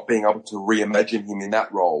then not being able to reimagine him in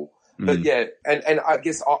that role. But yeah, and I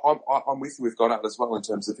guess I'm with you with Goddard as well in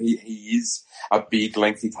terms of he is a big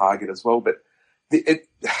lengthy target as well. But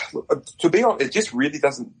to be honest, it just really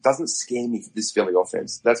doesn't scare me for this Philly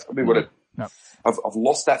offense. That's probably what it. No. I've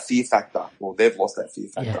lost that fear factor. Well, they've lost that fear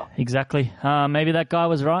factor. Yeah, exactly. Maybe that guy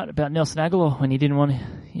was right about Nelson Aguilar when he didn't want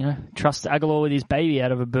to, trust Aguilar with his baby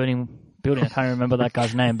out of a burning building. I can't remember that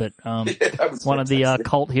guy's name, but one of the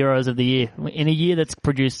cult heroes of the year in a year that's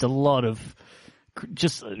produced a lot of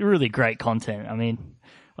just really great content. I mean,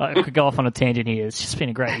 I could go off on a tangent here. It's just been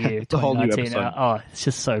a great year. The whole new episode. It's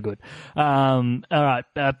just so good. All right.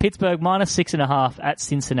 Pittsburgh -6.5 at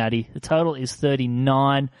Cincinnati. The total is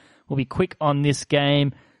 39. We'll be quick on this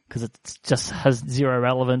game because it just has zero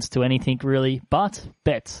relevance to anything really. But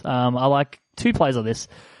bets. I like 2 plays on this.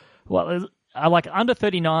 Well, I like under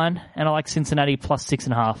 39 and I like Cincinnati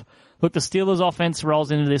 +6.5. Look, the Steelers offense rolls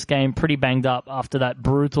into this game pretty banged up after that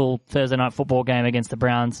brutal Thursday night football game against the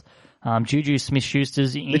Browns. Juju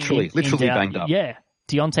Smith-Schuster's literally banged up. Yeah.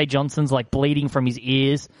 Deontay Johnson's like bleeding from his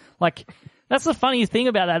ears. Like, that's the funniest thing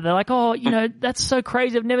about that. They're like, oh, that's so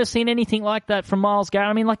crazy. I've never seen anything like that from Myles Garrett.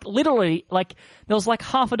 I mean, like, literally, like, there was like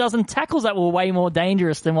half a dozen tackles that were way more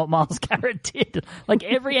dangerous than what Myles Garrett did. Like,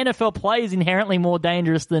 every NFL play is inherently more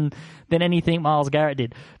dangerous than anything Myles Garrett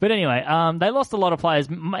did. But anyway, they lost a lot of players,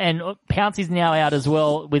 and Pouncey's now out as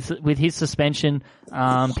well with his suspension.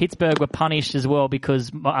 Pittsburgh were punished as well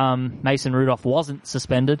because Mason Rudolph wasn't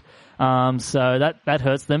suspended. So that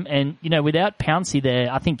hurts them. And, without Pouncey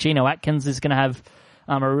there, I think Geno Atkins is going to have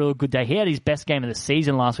a real good day. He had his best game of the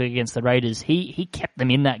season last week against the Raiders. He kept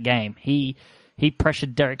them in that game. He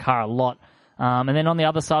pressured Derek Carr a lot. And then on the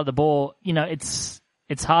other side of the ball, it's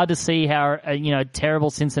hard to see how a terrible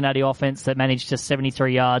Cincinnati offense that managed just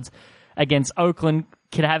 73 yards against Oakland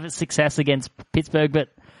could have success against Pittsburgh, but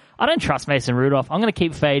I don't trust Mason Rudolph. I'm going to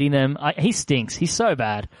keep fading them. He stinks. He's so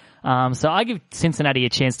bad. So I give Cincinnati a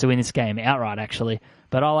chance to win this game outright, actually.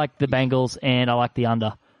 But I like the Bengals and I like the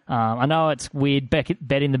under. I know it's weird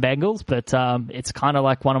betting the Bengals, but it's kind of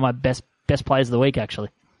like one of my best plays of the week, actually.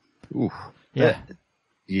 Ooh. Yeah.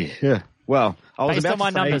 Yeah. Well, based on my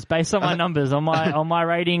numbers, on my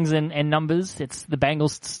ratings and numbers, it's the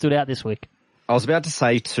Bengals stood out this week. I was about to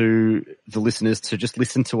say to the listeners to just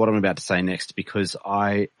listen to what I'm about to say next because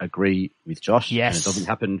I agree with Josh. Yes. And it doesn't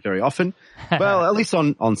happen very often. Well, at least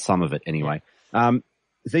on some of it anyway.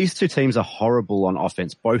 These two teams are horrible on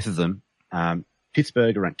offense, both of them.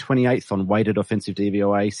 Pittsburgh are ranked 28th on weighted offensive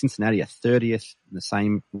DVOA. Cincinnati are 30th in the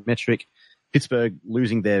same metric. Pittsburgh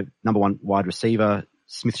losing their number one wide receiver.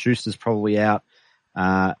 Smith-Schuster's probably out.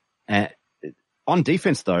 On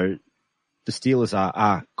defense, though, the Steelers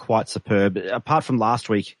are quite superb. Apart from last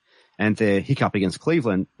week and their hiccup against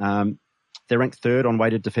Cleveland, they're ranked third on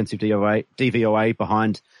weighted defensive DVOA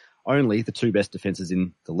behind only the two best defenses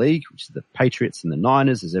in the league, which is the Patriots and the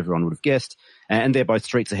Niners, as everyone would have guessed. And they're both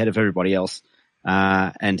streets ahead of everybody else.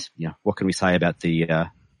 And what can we say about the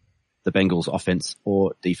Bengals offense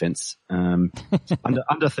or defense?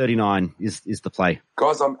 Under 39 is the play.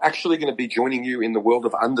 Guys, I'm actually going to be joining you in the world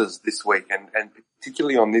of unders this week and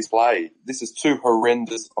particularly on this play. This is two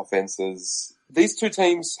horrendous offenses. These two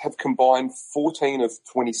teams have combined 14 of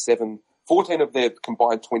 27. 14 of their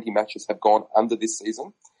combined 20 matches have gone under this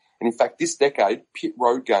season. And in fact, this decade, pit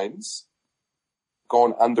road games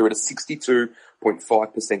gone under at a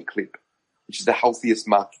 62.5% clip, which is the healthiest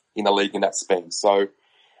mark in the league in that span. So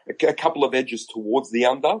a couple of edges towards the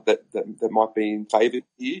under that might be in favour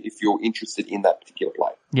here if you're interested in that particular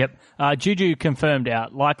play. Yep. Juju confirmed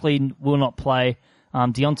out. Likely will not play.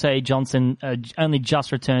 Deontay Johnson only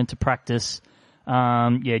just returned to practice.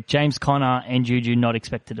 James Conner and Juju not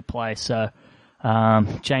expected to play. So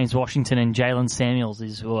James Washington and Jalen Samuels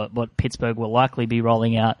is what Pittsburgh will likely be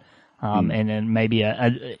rolling out. And then maybe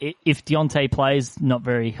if Deontay plays, not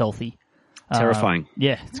very healthy. Terrifying.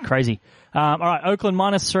 Yeah, it's crazy. All right, Oakland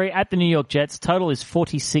 -3 at the New York Jets. Total is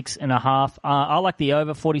 46.5. I like the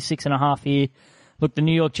over 46.5 here. Look, the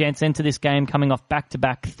New York Jets enter this game coming off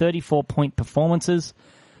back-to-back 34-point performances.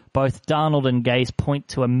 Both Darnold and Gase point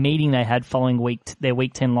to a meeting they had following their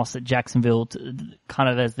Week 10 loss at Jacksonville, kind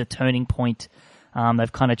of as the turning point.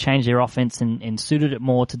 They've kind of changed their offense and suited it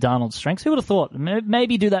more to Darnold's strengths. Who would have thought?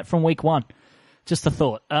 Maybe do that from Week 1. Just a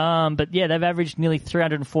thought. But yeah, they've averaged nearly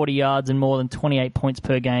 340 yards and more than 28 points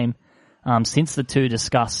per game since the two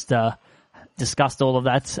discussed all of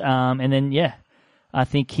that. And then, yeah, I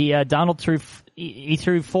think Darnold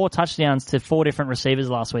threw 4 touchdowns to 4 different receivers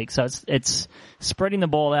last week. So it's spreading the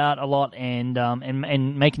ball out a lot and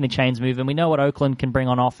making the chains move. And we know what Oakland can bring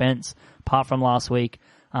on offense apart from last week.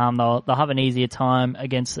 They'll have an easier time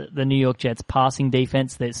against the New York Jets passing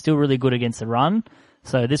defense. They're still really good against the run.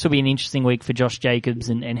 So this will be an interesting week for Josh Jacobs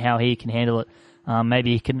and how he can handle it.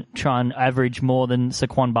 Maybe he can try and average more than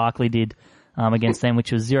Saquon Barkley did against them,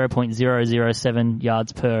 which was 0.007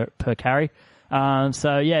 yards per carry.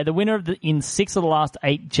 So yeah, the winner in 6 of the last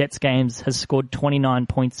 8 Jets games has scored 29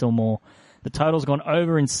 points or more. The total's gone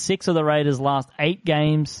over in 6 of the Raiders' last 8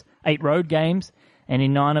 road games, and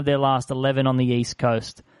in 9 of their last 11 on the East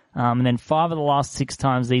Coast. And then 5 of the last 6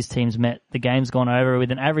 times these teams met, the game's gone over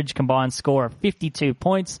with an average combined score of 52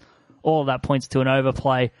 points. All of that points to an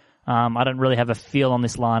overplay. I don't really have a feel on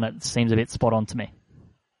this line. It seems a bit spot on to me.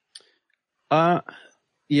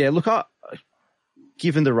 Yeah, look,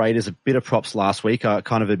 given the Raiders a bit of props last week, I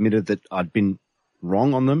kind of admitted that I'd been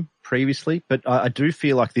wrong on them previously, but I do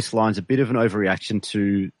feel like this line's a bit of an overreaction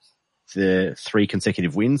to the 3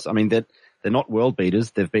 consecutive wins. I mean, they're not world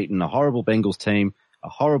beaters. They've beaten a horrible Bengals team, a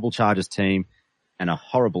horrible Chargers team, and a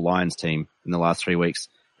horrible Lions team in the last 3 weeks.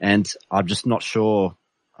 And I'm just not sure.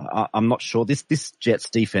 I'm not sure. This Jets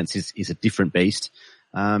defense is a different beast.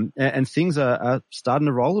 And things are starting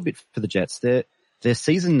to roll a bit for the Jets. Their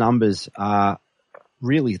season numbers are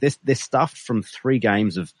really, they're stuffed from 3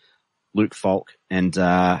 games of Luke Falk and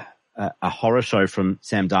a horror show from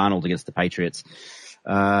Sam Darnold against the Patriots.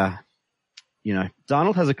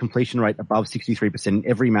 Darnold has a completion rate above 63% in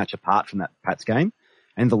every match apart from that Pats game.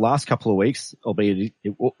 And the last couple of weeks, albeit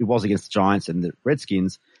it was against the Giants and the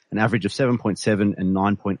Redskins, an average of 7.7 and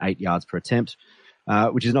 9.8 yards per attempt,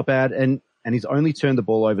 which is not bad. And he's only turned the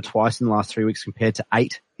ball over twice in the last 3 weeks compared to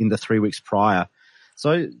 8 in the 3 weeks prior.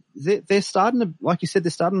 So they're starting to, like you said, they're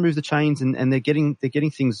starting to move the chains and they're getting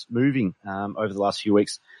things moving over the last few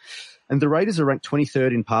weeks. And the Raiders are ranked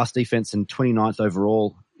 23rd in pass defense and 29th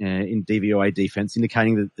overall in DVOA defense,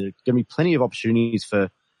 indicating that there are going to be plenty of opportunities for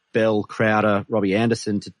Bell, Crowder, Robbie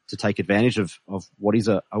Anderson to take advantage of what is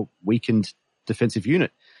a weakened defensive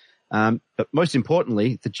unit. But most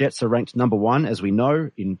importantly, the Jets are ranked number 1, as we know,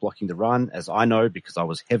 in blocking the run, as I know because I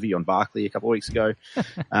was heavy on Barkley a couple of weeks ago.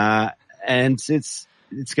 And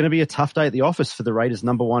it's going to be a tough day at the office for the Raiders'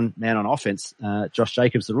 number 1 man on offense, Josh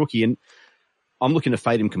Jacobs, the rookie. And I'm looking to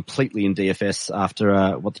fade him completely in DFS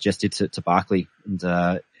after what the Jets did to Barkley. And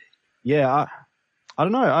I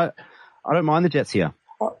don't know. I don't mind the Jets here.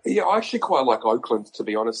 Yeah, I actually quite like Oakland, to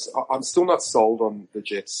be honest. I'm still not sold on the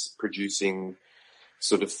Jets producing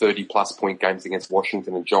sort of 30-plus point games against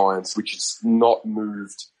Washington and Giants, which has not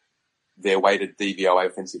moved their weighted DVOA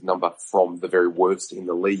offensive number from the very worst in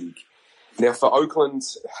the league. Now, for Oakland,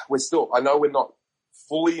 I know we're not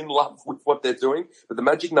fully in love with what they're doing, but the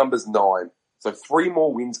magic number's 9. So 3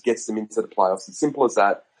 more wins gets them into the playoffs. As simple as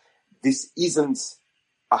that. This isn't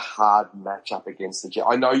a hard matchup against the Jets.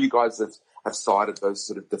 I know you guys have cited those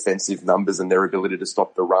sort of defensive numbers and their ability to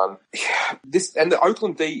stop the run. And the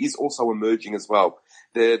Oakland D is also emerging as well.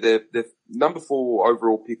 The number 4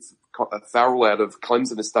 overall pick, Farrell out of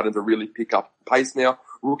Clemson, is starting to really pick up pace now.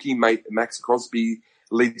 Rookie mate Max Crosby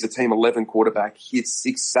leads the team 11 quarterback, hits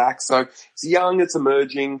 6 sacks. So it's young, it's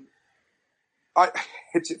emerging.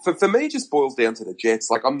 For me, it just boils down to the Jets.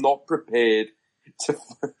 Like, I'm not prepared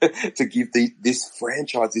to give this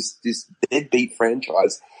franchise, this deadbeat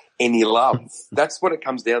franchise, any love. That's what it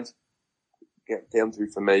comes down to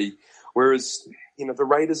for me. Whereas, the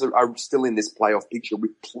Raiders are still in this playoff picture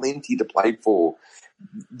with plenty to play for.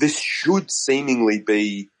 This should seemingly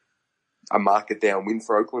be a market down win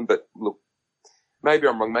for Oakland, but look, maybe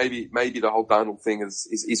I'm wrong. Maybe the whole Darnold thing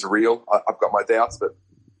is real. I've got my doubts, but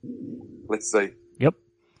let's see. Yep.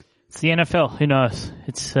 It's the NFL. Who knows?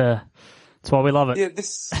 It's why we love it.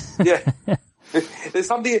 Yeah, There's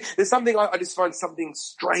something I just find something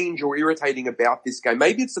strange or irritating about this game.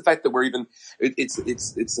 Maybe it's the fact that it's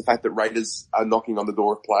the fact that Raiders are knocking on the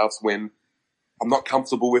door of playoffs when I'm not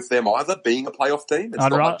comfortable with them either being a playoff team. It's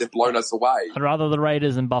not like they've blown us away. I'd rather the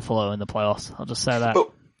Raiders and Buffalo in the playoffs. I'll just say that.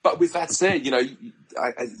 But with that said,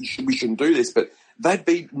 we shouldn't do this, but they'd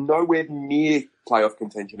be nowhere near playoff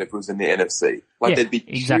contention if it was in the NFC. They'd be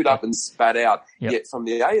chewed up and spat out. Yep. Yet from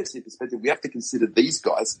the AFC perspective, we have to consider these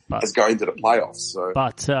guys as going to the playoffs. So.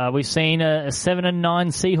 But we've seen a 7-9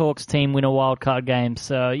 Seahawks team win a wild card game.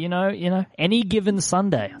 So, any given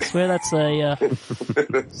Sunday. I swear that's a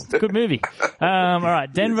good movie. All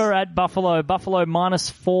right, Denver at Buffalo. Buffalo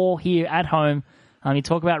 -4 here at home. You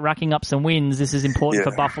talk about racking up some wins. This is important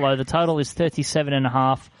for Buffalo. The total is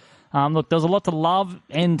 37.5. Look, there's a lot to love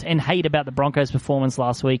and hate about the Broncos' performance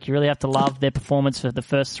last week. You really have to love their performance for the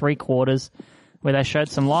first 3 quarters, where they showed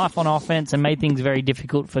some life on offense and made things very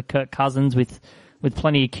difficult for Kirk Cousins with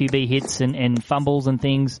plenty of QB hits and fumbles and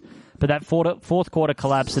things. But that fourth quarter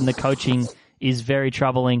collapse in the coaching is very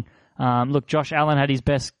troubling. Look, Josh Allen had his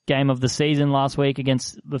best game of the season last week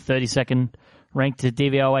against the 32nd ranked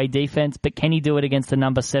DVOA defense, but can he do it against the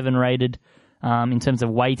number 7 rated in terms of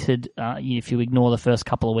weighted, if you ignore the first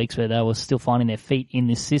couple of weeks where they were still finding their feet in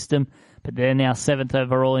this system, but they're now 7th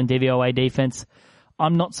overall in DVOA defense.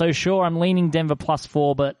 I'm not so sure. I'm leaning Denver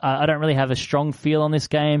 +4, but I don't really have a strong feel on this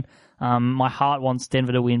game. My heart wants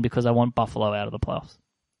Denver to win because I want Buffalo out of the playoffs.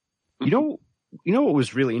 You know what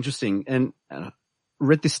was really interesting, and I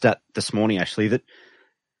read this stat this morning actually, that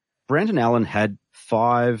Brandon Allen had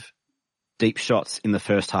 5 deep shots in the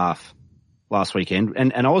first half last weekend.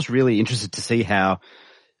 And I was really interested to see how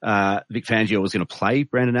Vic Fangio was going to play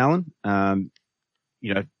Brandon Allen.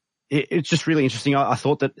 It's just really interesting. I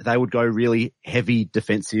thought that they would go really heavy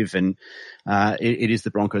defensive, and it is the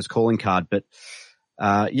Broncos calling card. But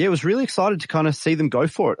it was really excited to kind of see them go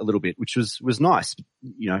for it a little bit, which was nice.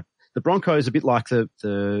 The Broncos, a bit like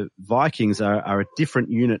the Vikings, are a different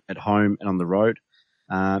unit at home and on the road.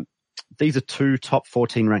 These are 2 top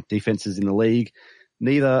 14 ranked defenses in the league.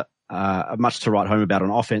 Neither are much to write home about on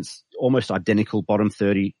offense. Almost identical bottom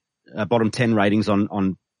 10 ratings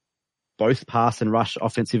on both pass and rush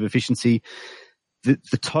offensive efficiency.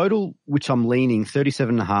 The total, which I'm leaning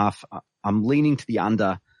 37.5, I'm leaning to the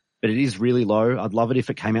under, but it is really low. I'd love it if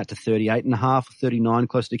it came out to 38.5, 39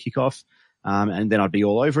 close to kickoff, and then I'd be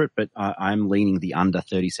all over it. But I'm leaning the under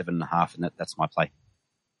 37.5, and that's my play.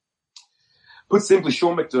 Put simply,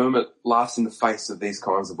 Sean McDermott laughs in the face of these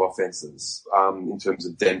kinds of offenses, in terms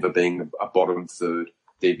of Denver being a bottom 3rd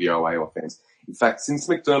DVOA offense. In fact, since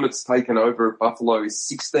McDermott's taken over at Buffalo, he's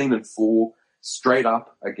 16-4 straight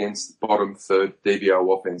up against bottom third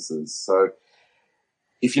DVO offenses. So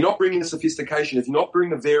if you're not bringing the sophistication, if you're not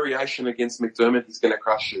bringing the variation against McDermott, he's going to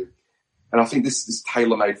crush you. And I think this is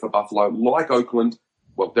tailor-made for Buffalo. Like Oakland,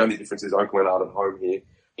 well, the only difference is Oakland aren't at home here,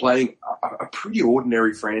 playing a pretty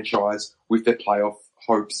ordinary franchise with their playoff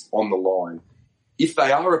hopes on the line. If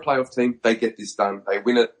they are a playoff team, they get this done. They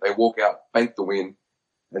win it, they walk out, bank the win,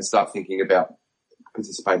 and start thinking about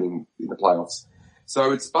participating in the playoffs.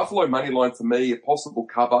 So it's Buffalo money line for me, a possible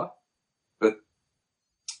cover, but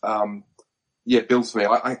Bills for me.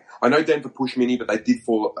 I know Denver pushed many, but they did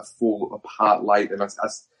fall apart late, and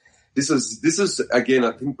this is again,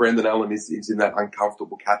 I think Brandon Allen is in that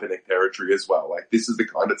uncomfortable Kaepernick territory as well. Like, this is the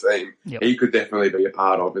kind of team he could definitely be a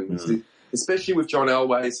part of, and especially with John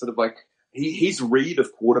Elway, sort of like his read of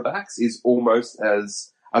quarterbacks is almost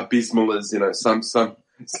as abysmal as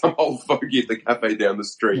some old fogey at the cafe down the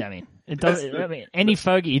street. Yeah, any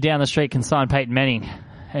fogey down the street can sign Peyton Manning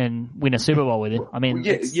and win a Super Bowl with him. I mean,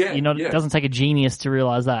 it doesn't take a genius to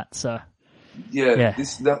realize that. So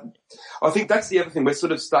I think that's the other thing. We're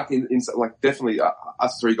sort of stuck in like, definitely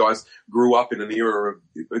us three guys grew up in an era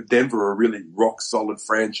of Denver, a really rock solid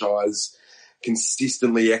franchise,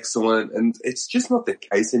 consistently excellent, and it's just not the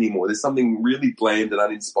case anymore. There's something really bland and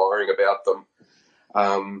uninspiring about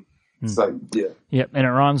them. So, yeah. Yep, and it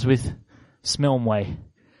rhymes with Smilmway.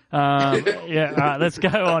 All right, let's go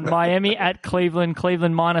on. Miami at Cleveland.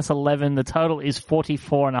 Cleveland -11. The total is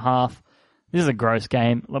 44.5. This is a gross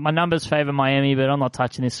game. Look, my numbers favor Miami, but I'm not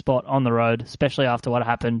touching this spot on the road, especially after what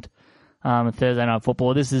happened on Thursday Night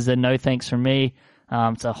Football. This is a no thanks from me.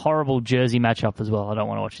 It's a horrible jersey matchup as well. I don't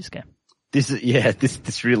want to watch this game.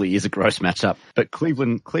 This really is a gross matchup. But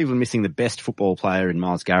Cleveland missing the best football player in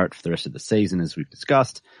Myles Garrett for the rest of the season, as we've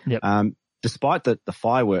discussed. Yep. Despite the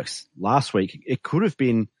fireworks last week,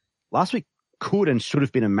 last week could and should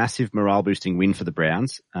have been a massive morale boosting win for the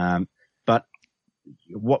Browns. But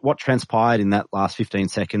what transpired in that last 15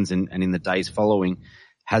 seconds and in the days following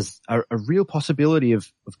has a real possibility of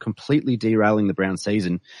completely derailing the Browns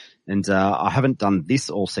season. And I haven't done this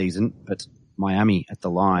all season, but Miami at the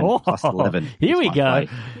line, +11. Here we go.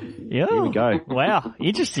 Yeah. Here we go. Wow.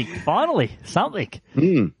 Interesting. Finally, something.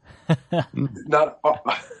 No,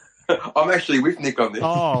 I'm actually with Nick on this.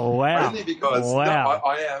 Oh, wow. Only because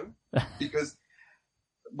I am. Because,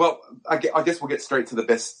 well, I guess we'll get straight to the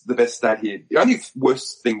best stat here. The only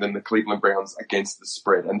worse thing than the Cleveland Browns against the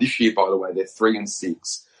spread, and this year, by the way, they're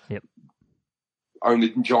 3-6. Yep.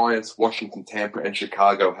 Only Giants, Washington, Tampa, and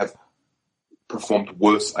Chicago have performed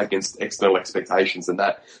worse against external expectations than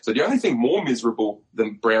that. So the only thing more miserable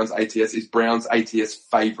than Browns ATS is Browns ATS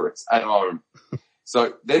favourites at home.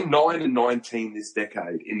 So they're 9-19 this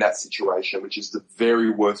decade in that situation, which is the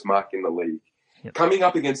very worst mark in the league. Yep. Coming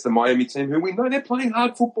up against the Miami team, who we know they're playing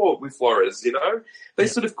hard football with Flores, they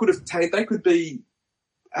sort of could have they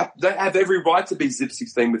have every right to be zip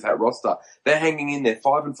 16 with that roster. They're hanging in there,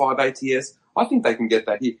 5-5 ATS. I think they can get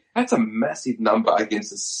that here. That's a massive number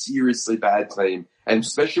against a seriously bad team. And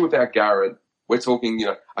especially without Garrett, we're talking,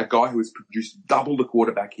 a guy who has produced double the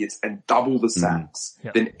quarterback hits and double the sacks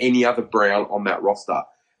than any other Brown on that roster.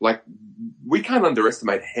 Like, we can't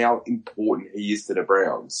underestimate how important he is to the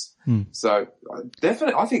Browns. So,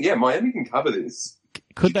 definitely, I think, Miami can cover this.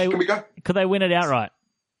 Could Can we go? Could they win it outright?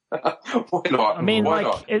 Why not? I mean, Why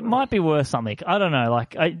not? It might be worth something. I don't know.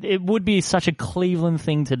 It would be such a Cleveland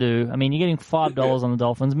thing to do. I mean, you're getting $5 on the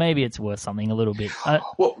Dolphins. Maybe it's worth something a little bit.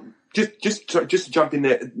 Well, just to jump in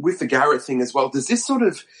there with the Garrett thing as well. Does this sort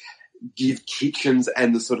of give Kitchens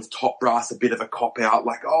and the sort of top brass a bit of a cop out?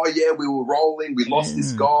 Like, we were rolling, we lost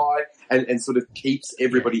this guy, and sort of keeps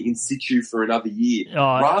everybody in situ for another year,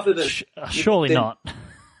 rather than surely not.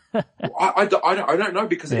 I don't know,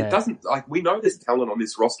 because it doesn't, we know there's talent on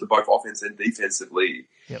this roster, both offense and defensively.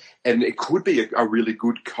 Yep. And it could be a really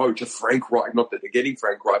good coach, a Frank Reich, not that they're getting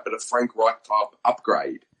Frank Reich, but a Frank Reich type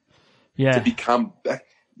upgrade to become back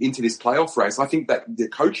into this playoff race. I think that the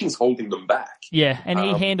coaching's holding them back. Yeah, and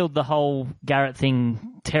he handled the whole Garrett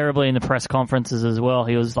thing terribly in the press conferences as well.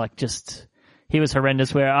 He was he was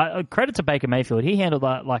horrendous. Where credit to Baker Mayfield, he handled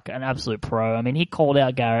that like an absolute pro. I mean, he called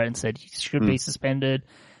out Garrett and said he should be suspended.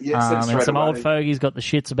 And some old fogies got the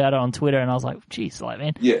shits about it on Twitter, and I was like, geez,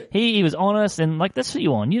 man. Yeah. He was honest, and that's what you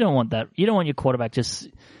want. You don't want that. You don't want your quarterback just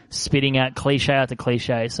spitting out cliche after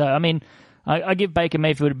cliche. So, I mean, I give Baker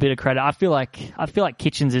Mayfield a bit of credit. I feel like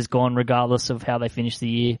Kitchens is gone regardless of how they finish the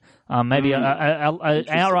year. Maybe an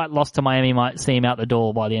outright loss to Miami might see him out the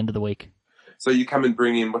door by the end of the week. So you come and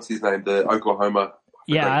bring in, what's his name, the Oklahoma.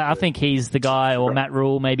 Yeah, I think he's the guy, or Matt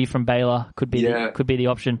Rule maybe from Baylor could be the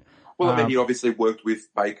option. Well, he obviously worked with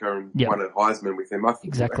Baker and won a Heisman with him. I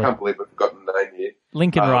can't believe I've forgotten the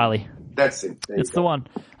Lincoln Riley. That's it. It's the one.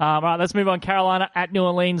 All right, let's move on. Carolina at New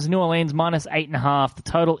Orleans. New Orleans minus 8.5. The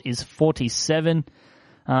total is 47.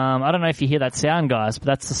 I don't know if you hear that sound, guys, but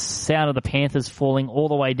that's the sound of the Panthers falling all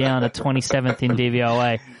the way down to 27th in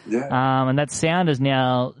DVOA. Yeah. And that sound has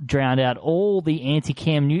now drowned out all the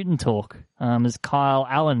anti-Cam Newton talk, as Kyle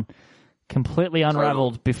Allen completely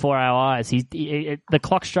unraveled before our eyes. The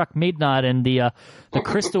clock struck midnight and the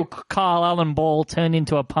crystal Kyle Allen ball turned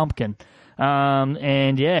into a pumpkin.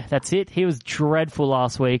 And yeah, that's it. He was dreadful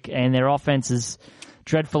last week, and their offense is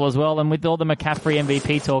dreadful as well. And with all the McCaffrey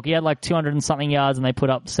MVP talk, he had like 200 and something yards and they put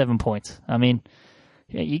up 7 points. I mean,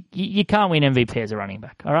 you can't win MVP as a running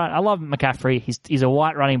back. All right. I love McCaffrey. He's a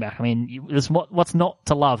white running back. I mean, what's not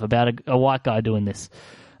to love about a white guy doing this?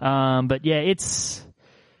 But yeah, it's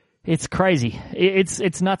crazy.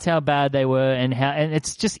 It's nuts how bad they were and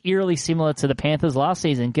it's just eerily similar to the Panthers last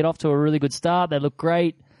season. Get off to a really good start. They look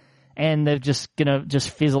great. And they're just gonna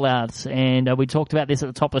fizzle out. And we talked about this at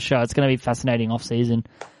the top of the show. It's gonna be fascinating off season.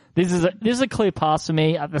 This is a clear pass for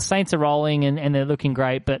me. The Saints are rolling and they're looking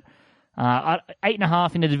great, but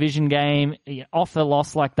 8.5 in a division game off a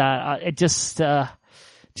loss like that, it just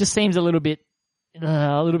seems a little bit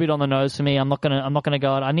on the nose for me. I'm not gonna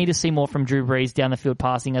go. I need to see more from Drew Brees down the field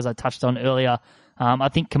passing, as I touched on earlier. I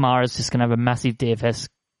think Kamara's just gonna have a massive DFS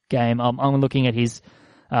game. I'm looking at his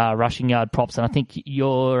rushing yard props, and I think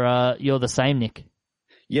you're the same, Nick.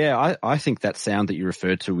 Yeah, I think that sound that you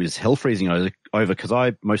referred to is hell freezing over because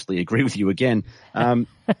I mostly agree with you again. The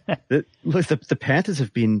Panthers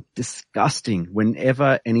have been disgusting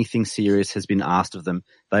whenever anything serious has been asked of them.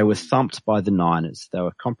 They were thumped by the Niners. They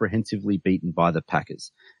were comprehensively beaten by the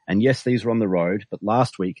Packers. And yes, these were on the road, but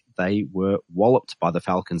last week they were walloped by the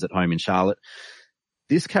Falcons at home in Charlotte.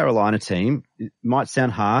 This Carolina team, it might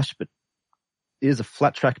sound harsh, but is a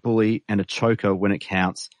flat track bully and a choker when it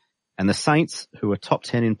counts. And the Saints, who are top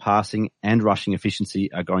 10 in passing and rushing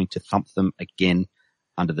efficiency, are going to thump them again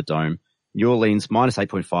under the dome. New Orleans minus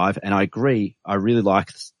 8.5. And I agree. I really like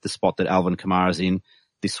the spot that Alvin Kamara's in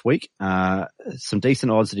this week. Some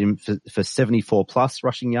decent odds at him for 74 plus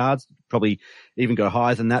rushing yards. Probably even go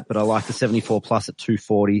higher than that, but I like the 74 plus at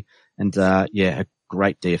 240. And, a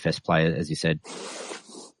great DFS player, as you said.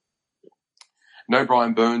 No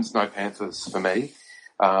Brian Burns, no Panthers for me.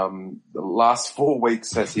 The last 4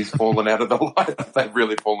 weeks as he's fallen out of the lineup, they've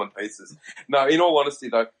really fallen pieces. No, in all honesty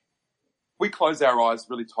though, we close our eyes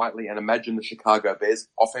really tightly and imagine the Chicago Bears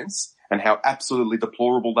offense and how absolutely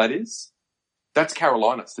deplorable that is. That's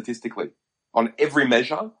Carolina statistically. On every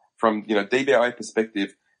measure from, DVOA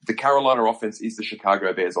perspective, the Carolina offense is the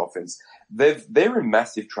Chicago Bears offense. They're in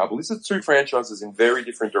massive trouble. This is two franchises in very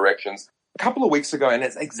different directions. A couple of weeks ago, and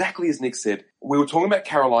it's exactly as Nick said, we were talking about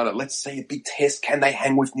Carolina. Let's see a big test. Can they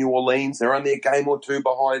hang with New Orleans? They're only a game or two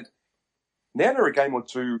behind. Now they're a game or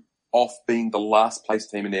two off being the last place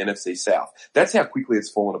team in the NFC South. That's how quickly it's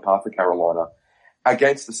fallen apart for Carolina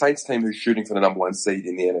against the Saints team who's shooting for the number 1 seed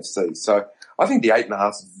in the NFC. So I think the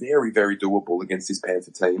 8.5 is very, very doable against this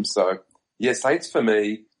Panther team. So yeah, Saints for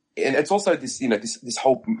me. And it's also this, this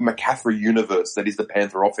whole McCaffrey universe that is the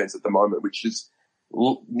Panther offense at the moment, which is,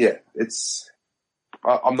 I'm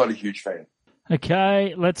not a huge fan.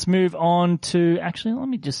 Okay, let's move on to, actually, let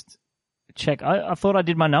me just check. I thought I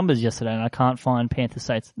did my numbers yesterday and I can't find Panther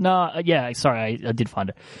Saints. No, yeah, sorry, I did find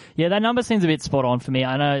it. Yeah, that number seems a bit spot on for me.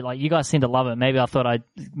 I know, you guys seem to love it. Maybe I thought I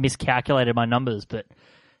miscalculated my numbers, but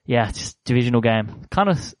yeah, it's just divisional game. Kind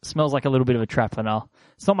of smells like a little bit of a trap for now.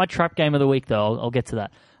 It's not my trap game of the week though. I'll get to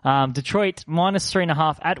that. Detroit minus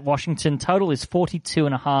 3.5 at Washington. Total is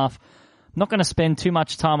 42.5. I'm not going to spend too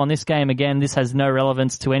much time on this game again. This has no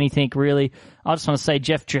relevance to anything, really. I just want to say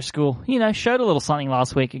Jeff Driscoll, showed a little something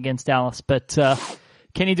last week against Dallas, but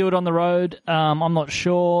can he do it on the road? I'm not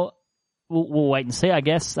sure. We'll wait and see, I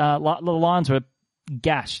guess. The Lions were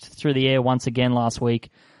gashed through the air once again last week.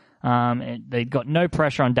 They got no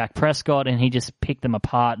pressure on Dak Prescott, and he just picked them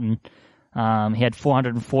apart, and he had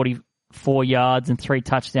 444 yards and 3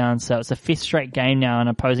 touchdowns, so it's a 5th straight game now an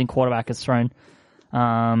opposing quarterback has thrown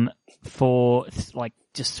with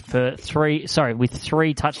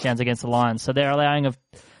 3 touchdowns against the Lions. So they're allowing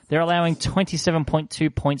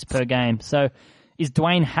 27.2 points per game. So is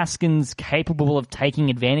Dwayne Haskins capable of taking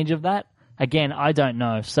advantage of that? Again, I don't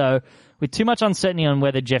know. So with too much uncertainty on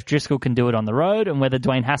whether Jeff Driscoll can do it on the road and whether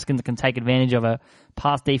Dwayne Haskins can take advantage of a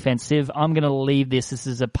pass defensive, I'm going to leave this. This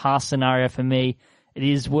is a pass scenario for me. It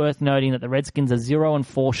is worth noting that the Redskins are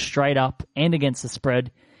 0-4 straight up and against the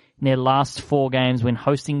spread in their last 4 games when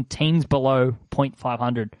hosting teams below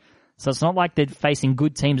 .500. So it's not like they're facing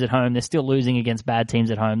good teams at home. They're still losing against bad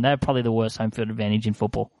teams at home. They're probably the worst home field advantage in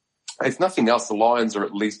football. if nothing else, the Lions are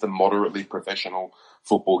at least a moderately professional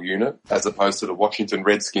football unit, as opposed to the Washington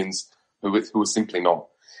Redskins, who are simply not.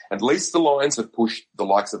 At least the Lions have pushed the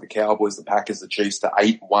likes of the Cowboys, the Packers, the Chiefs to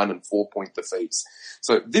 8-1 and 4-point defeats.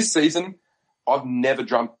 So this season, I've never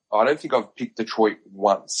jumped. I don't think I've picked Detroit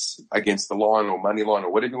once against the line or money line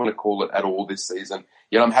or whatever you want to call it at all this season.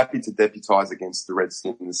 Yet I'm happy to deputise against the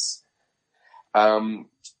Redskins.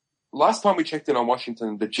 Last time we checked in on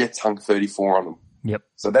Washington, the Jets hung 34 on them. Yep.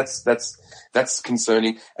 So that's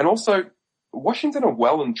concerning. And also, Washington are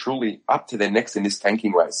well and truly up to their necks in this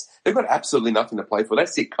tanking race. They've got absolutely nothing to play for. They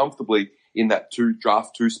sit comfortably in that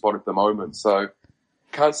draft 2 spot at the moment. So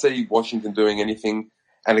can't see Washington doing anything.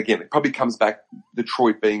 And again, it probably comes back,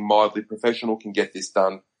 Detroit being mildly professional can get this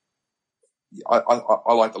done.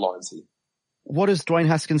 I like the Lions here. What does Dwayne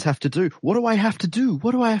Haskins have to do? What do I have to do?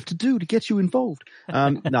 What do I have to do to get you involved?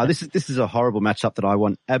 No, this is a horrible matchup that I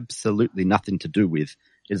want absolutely nothing to do with.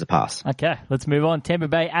 It is a pass. Okay, let's move on. Tampa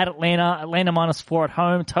Bay at Atlanta. Atlanta -4 at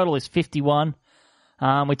home. Total is 51.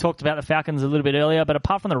 We talked about the Falcons a little bit earlier, but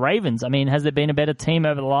apart from the Ravens, I mean, has there been a better team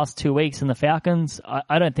over the last 2 weeks than the Falcons?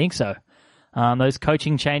 I don't think so. Those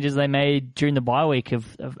coaching changes they made during the bye week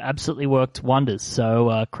have absolutely worked wonders.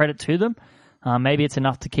 So credit to them. Maybe it's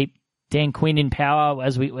enough to keep Dan Quinn in power,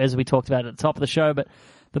 as we talked about at the top of the show. But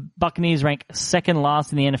the Buccaneers rank second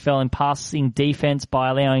last in the NFL in passing defense by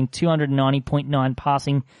allowing 290.9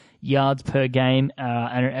 passing yards per game,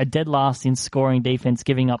 and a dead last in scoring defense,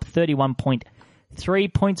 giving up 31.3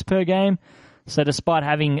 points per game. So despite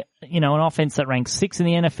having, an offense that ranks 6th in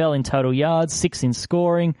the NFL in total yards, 6th in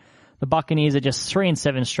scoring, the Buccaneers are just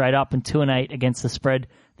 3-7 straight up and 2-8 against the spread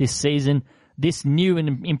this season. This new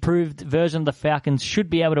and improved version of the Falcons should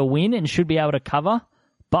be able to win and should be able to cover,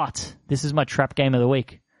 but this is my trap game of the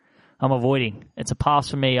week. I'm avoiding. It's a pass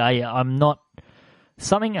for me. I'm not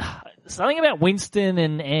something about Winston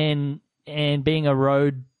and being a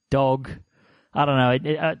road dog. I don't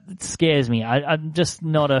know. It scares me. I'm just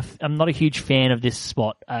not a huge fan of this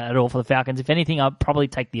spot at all for the Falcons. If anything, I'd probably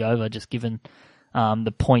take the over, just given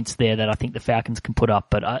the points there that I think the Falcons can put up.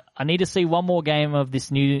 But I need to see one more game of this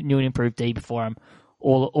new and improved D before I'm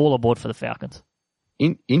all aboard for the Falcons.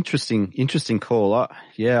 Interesting call.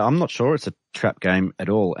 I'm not sure it's a trap game at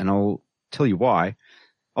all, and I'll tell you why.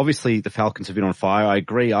 Obviously, the Falcons have been on fire. I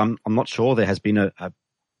agree. I'm not sure there has been a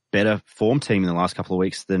better form team in the last couple of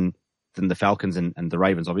weeks than the Falcons and the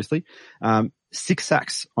Ravens, obviously. 6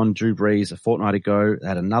 sacks on Drew Brees a fortnight ago. They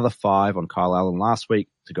had another 5 on Kyle Allen last week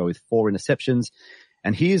to go with 4 interceptions.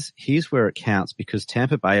 And here's where it counts, because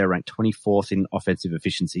Tampa Bay are ranked 24th in offensive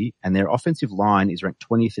efficiency, and their offensive line is ranked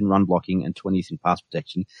 20th in run blocking and 20th in pass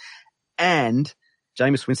protection. And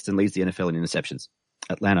Jameis Winston leads the NFL in interceptions.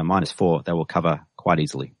 Atlanta -4. They will cover quite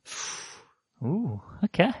easily. Ooh,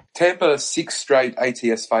 okay. Tampa, 6 straight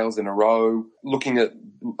ATS fails in a row. Looking at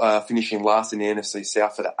finishing last in the NFC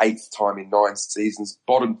South for the 8th time in 9 seasons.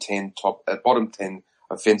 Bottom 10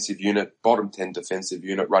 offensive unit, bottom 10 defensive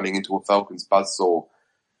unit, running into a Falcons buzzsaw.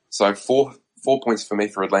 So 4 points for me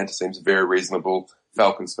for Atlanta seems very reasonable.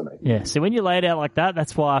 Falcons for me. Yeah, so when you lay it out like that,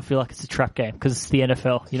 that's why I feel like it's a trap game, because it's the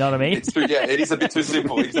NFL. You know what I mean? It's true, yeah, it is a bit too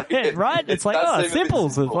simple. Yeah, right? It's like, simple.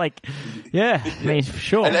 It's like, yeah, I mean,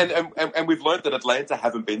 sure. And we've learned that Atlanta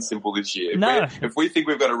haven't been simple this year. No. If we think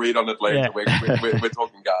we've got a read on Atlanta, yeah. we're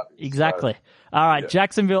talking garbage. Exactly. So, all right, yeah.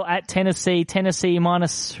 Jacksonville at Tennessee. Tennessee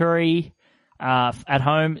 -3 at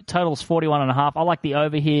home. Total's 41.5. I like the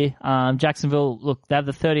over here. Jacksonville, look, they have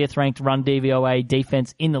the 30th ranked run DVOA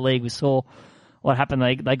defense in the league. We saw what happened.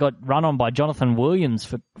 They got run on by Jonathan Williams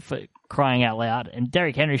for crying out loud. And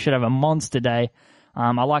Derrick Henry should have a monster day.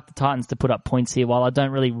 I like the Titans to put up points here. While I don't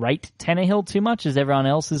really rate Tannehill too much, as everyone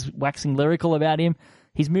else is waxing lyrical about him,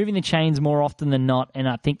 he's moving the chains more often than not, and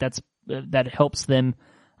I think that helps them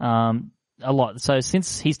a lot. So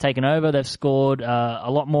since he's taken over, they've scored a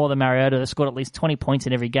lot more than Mariota. They've scored at least 20 points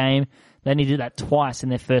in every game. They only did that twice in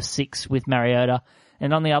their first 6 with Mariota.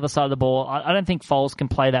 And on the other side of the ball, I don't think Foles can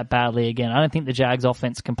play that badly again. I don't think the Jags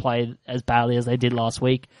offense can play as badly as they did last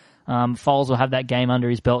week. Foles will have that game under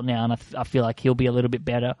his belt now, and I feel like he'll be a little bit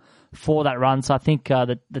better for that run. So I think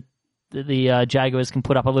the Jaguars can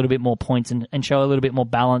put up a little bit more points and show a little bit more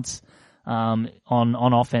balance on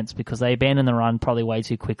offense, because they abandon the run probably way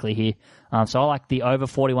too quickly here. So I like the over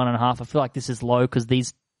 41.5. I feel like this is low, because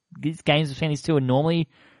these games between these two are normally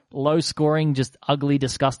low scoring, just ugly,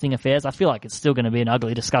 disgusting affairs. I feel like it's still going to be an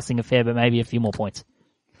ugly, disgusting affair, but maybe a few more points.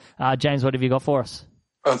 James, what have you got for us?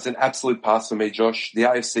 Oh, it's an absolute pass for me, Josh. The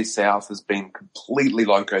AFC South has been completely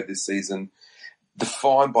loco this season.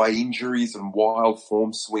 defined by injuries and wild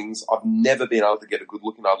form swings. I've never been able to get a good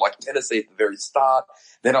look, and I liked Tennessee at the very start.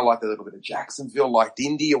 Then I liked a little bit of Jacksonville, liked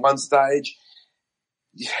Indy at one stage.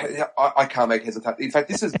 Yeah, I can't make heads or tails. In fact,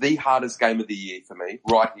 this is the hardest game of the year for me,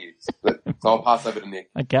 right here. So I'll pass over to Nick.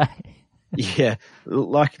 Okay. Yeah,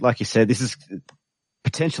 like you said, this is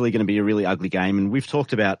potentially going to be a really ugly game, and we've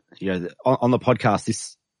talked about, on the podcast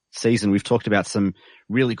this season, we've talked about some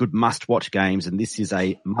really good must-watch games, and this is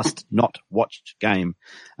a must-not-watch game.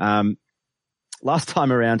 Last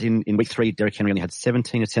time around in week 3, Derrick Henry only had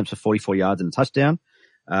 17 attempts for 44 yards and a touchdown.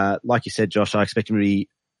 Like you said, Josh, I expect him to be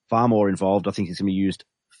far more involved. I think he's going to be used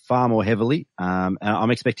far more heavily. And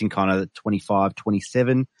I'm expecting kind of 25,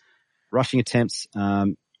 27 rushing attempts,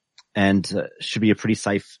 and should be a pretty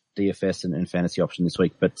safe DFS and fantasy option this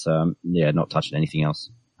week. But, not touching anything else.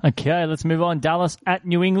 Okay, let's move on. Dallas at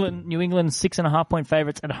New England. New England 6.5-point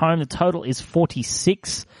favorites at home. The total is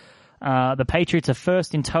 46. The Patriots are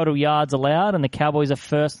first in total yards allowed, and the Cowboys are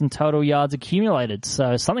first in total yards accumulated.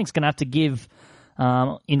 So something's going to have to give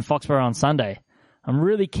in Foxborough on Sunday. I'm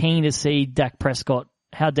really keen to see Dak Prescott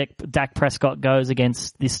goes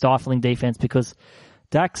against this stifling defense, because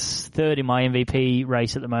Dak's third in my MVP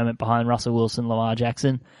race at the moment behind Russell Wilson, Lamar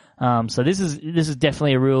Jackson. So this is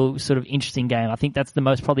definitely a real sort of interesting game. I think that's the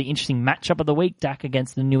most probably interesting matchup of the week, Dak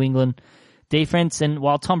against the New England defense. And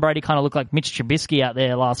while Tom Brady kind of looked like Mitch Trubisky out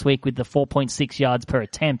there last week with the 4.6 yards per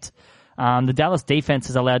attempt, the Dallas defense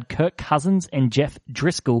has allowed Kirk Cousins and Jeff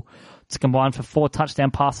Driscoll to combine for 4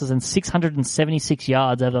 touchdown passes and 676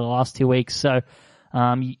 yards over the last 2 weeks. So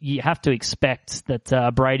you have to expect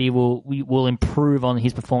that Brady will improve on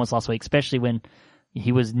his performance last week, especially when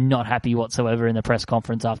he was not happy whatsoever in the press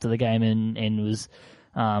conference after the game and was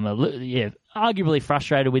arguably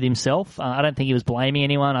frustrated with himself. I don't think he was blaming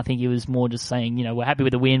anyone. I think he was more just saying, we're happy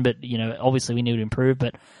with the win, but obviously we need to improve.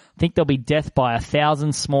 But I think there'll be death by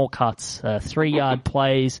 1,000 small cuts, 3-yard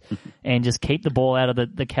plays, and just keep the ball out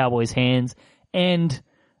of the Cowboys' hands. And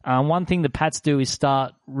one thing the Pats do is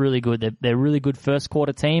start really good. They're a really good first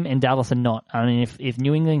quarter team, and Dallas are not. I mean, if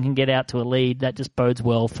New England can get out to a lead, that just bodes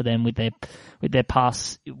well for them with their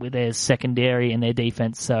pass, with their secondary and their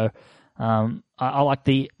defense. So I like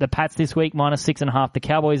the Pats this week, -6.5. The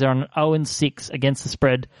Cowboys are on 0-6 against the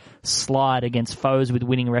spread slide against foes with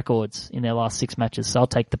winning records in their last 6 matches. So I'll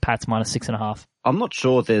take the Pats -6.5. I'm not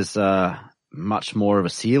sure there's much more of a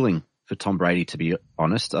ceiling for Tom Brady, to be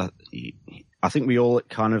honest. I think we all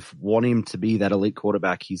kind of want him to be that elite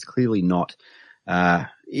quarterback. He's clearly not.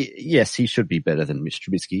 Yes, he should be better than Mitch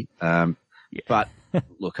Trubisky. But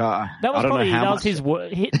look, I don't know how much.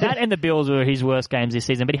 That and the Bills were his worst games this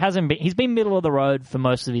season, but he's been middle of the road for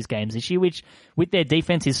most of his games this year, which with their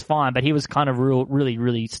defense is fine, but he was kind of really,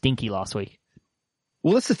 really stinky last week.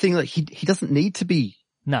 Well, that's the thing. Like he doesn't need to be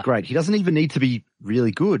great. He doesn't even need to be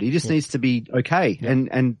really good. He just needs to be okay. Yeah.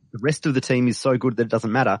 And the rest of the team is so good that it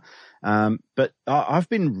doesn't matter. But I've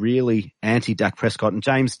been really anti Dak Prescott, and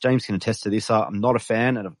James can attest to this. I'm not a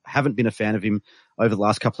fan, and I haven't been a fan of him over the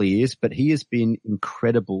last couple of years, but he has been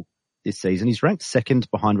incredible this season. He's ranked second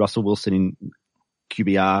behind Russell Wilson in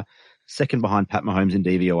QBR, second behind Pat Mahomes in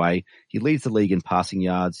DVOA. He leads the league in passing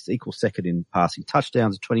yards. He's equal second in passing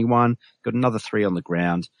touchdowns at 21. Got another 3 on the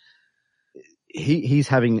ground. He's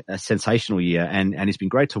having a sensational year, and he's been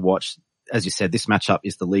great to watch. As you said, this matchup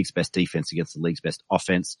is the league's best defense against the league's best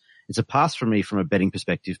offense. It's a pass for me from a betting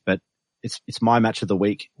perspective, but it's my match of the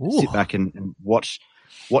week. Ooh. Sit back and watch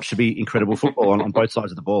what should be incredible football on both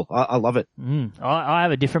sides of the ball. I love it. I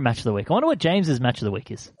have a different match of the week. I wonder what James's match of the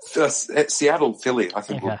week is. Seattle, Philly, I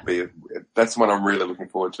think would be. That's one I'm really looking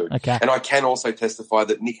forward to. Okay. And I can also testify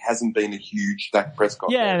that Nick hasn't been a huge Dak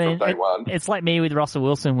Prescott fan from day one. It's like me with Russell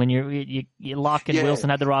Wilson when you Luck and Wilson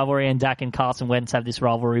had the rivalry, and Dak and Carson Wentz have this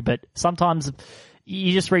rivalry. But sometimes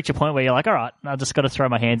you just reach a point where you're like, all right, I've just got to throw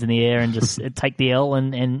my hands in the air and just take the L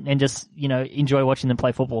and just enjoy watching them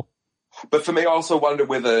play football. But for me, I also wonder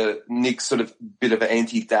whether Nick's sort of bit of an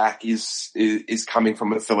anti-Dak is coming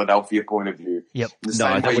from a Philadelphia point of view. Yep.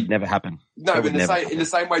 That would never happen. No, but in the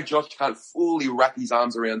same way Josh can't fully wrap his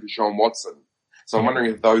arms around Deshaun Watson. So I'm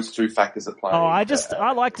wondering if those two factors are playing.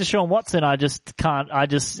 I like Deshaun Watson. I just can't. I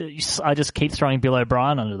just keep throwing Bill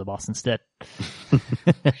O'Brien under the bus instead.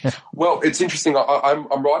 Well, it's interesting.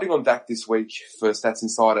 I'm writing on Dak this week for Stats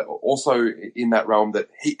Insider, also in that realm that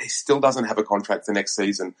he still doesn't have a contract for next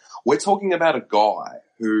season. We're talking about a guy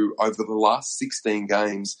who, over the last 16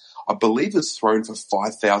 games, I believe has thrown for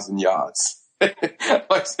 5,000 yards.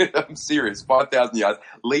 I'm serious. 5,000 yards,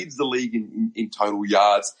 leads the league in total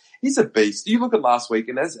yards. He's a beast. You look at last week,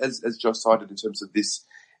 and as Josh cited in terms of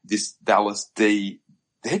this Dallas D,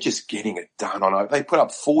 they're just getting it done on it. They put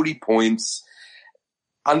up 40 points.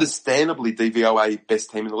 understandably DVOA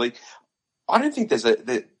best team in the league. I don't think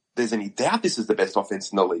there's any doubt this is the best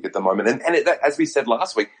offense in the league at the moment. And as we said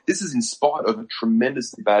last week, this is in spite of a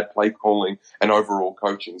tremendously bad play calling and overall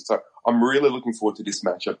coaching. So I'm really looking forward to this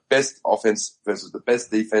matchup. Best offense versus the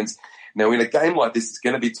best defense. Now, in a game like this, it's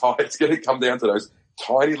going to be tight. It's going to come down to those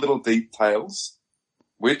tiny little details,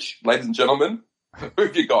 which, ladies and gentlemen, who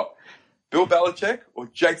have you got? Bill Belichick or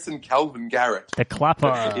Jason Calvin Garrett? The clapper.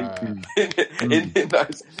 in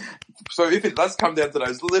those. So if it does come down to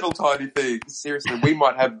those little tiny things, seriously, we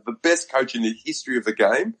might have the best coach in the history of the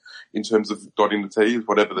game in terms of dotting the T's,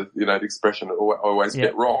 whatever the expression I always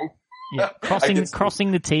get wrong. Yeah,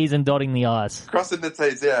 crossing the T's and dotting the I's. Crossing the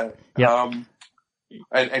T's, yeah. Yep.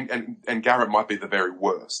 And Garrett might be the very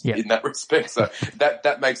worst in that respect. So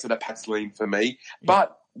that makes it a Pats lean for me.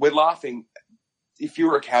 But we're laughing. If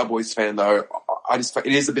you're a Cowboys fan, though, it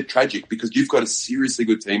is a bit tragic because you've got a seriously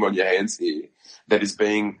good team on your hands here that's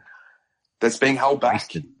being held back.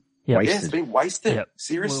 Wasted. Yeah, it's being wasted. Yep.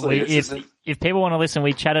 Seriously. If people want to listen,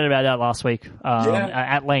 we chatted about that last week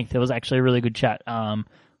at length. It was actually a really good chat. It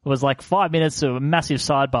was like 5 minutes of a massive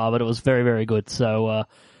sidebar, but it was very, very good. So,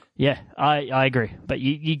 I agree. But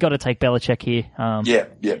you got to take Belichick here.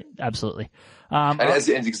 Absolutely. And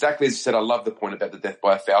exactly as you said, I love the point about the death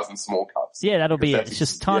by 1,000 small cuts. Yeah, that'll be it. It's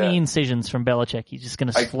just tiny incisions from Belichick. He's just going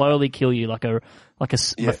to slowly kill you like a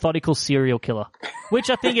methodical serial killer. Which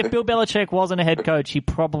I think if Bill Belichick wasn't a head coach, he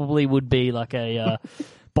probably would be like a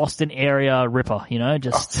Boston area ripper,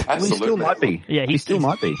 just. Absolutely. He still might be. Yeah, he still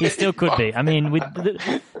might be. He still could be. I mean, with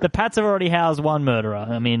the Pats have already housed one murderer.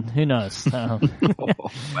 I mean, who knows? Wow.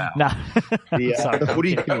 No. The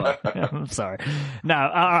footy killer. I'm sorry. No,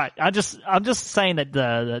 all right. I'm just saying that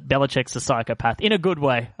the Belichick's a psychopath in a good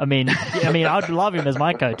way. I mean, I'd love him as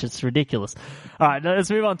my coach. It's ridiculous. All right, let's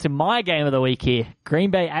move on to my game of the week here.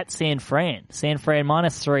 Green Bay at San Fran. San Fran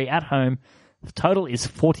 -3 at home. The total is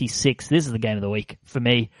 46. This is the game of the week for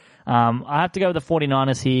me. I have to go with the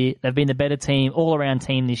 49ers here. They've been the better team, all-around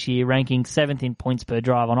team this year, ranking 7th in points per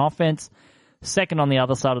drive on offense, second on the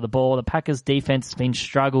other side of the ball. The Packers' defense has been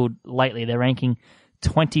struggled lately. They're ranking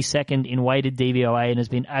 22nd in weighted DVOA and has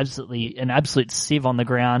been an absolute sieve on the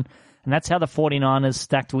ground. And that's how the 49ers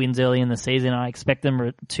stacked wins early in the season. I expect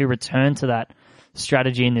them to return to that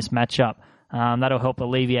strategy in this matchup. That'll help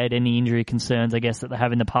alleviate any injury concerns, I guess, that they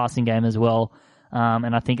have in the passing game as well.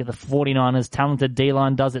 And I think if the 49ers' talented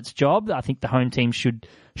D-line does its job, I think the home team should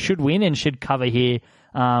win and should cover here.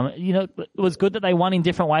 It was good that they won in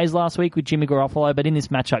different ways last week with Jimmy Garoppolo, but in this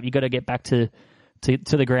matchup, you got to get back to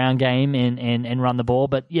the ground game and run the ball.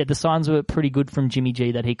 But yeah, the signs were pretty good from Jimmy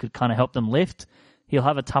G that he could kind of help them lift. He'll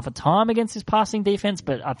have a tougher time against his passing defense,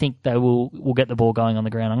 but I think they will get the ball going on the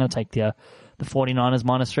ground. I'm going to take the 49ers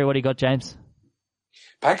 -3. What do you got, James?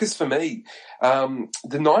 Packers for me.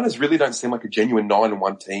 The Niners really don't seem like a genuine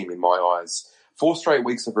 9-1 team in my eyes. 4 straight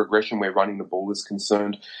weeks of regression where running the ball is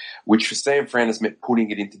concerned, which for San Fran has meant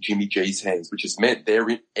putting it into Jimmy G's hands, which has meant their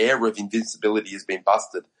air of invincibility has been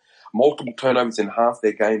busted. Multiple turnovers in half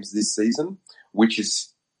their games this season,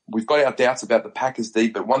 we've got our doubts about the Packers D,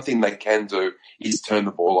 but one thing they can do is turn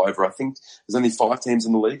the ball over. I think there's only 5 teams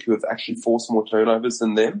in the league who have actually forced more turnovers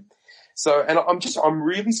than them. So, and I'm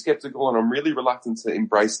really skeptical and I'm really reluctant to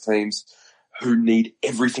embrace teams who need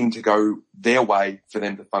everything to go their way for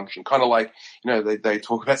them to function. Kind of like, they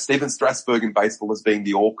talk about Steven Strasburg in baseball as being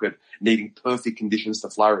the orchid, needing perfect conditions to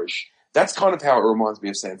flourish. That's kind of how it reminds me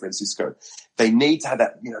of San Francisco. They need to have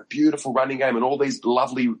that, beautiful running game and all these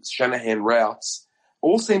lovely Shanahan routes.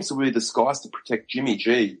 All seems to be disguised to protect Jimmy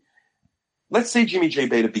G. Let's see Jimmy G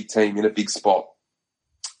beat a big team in a big spot.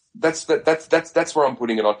 That's where I'm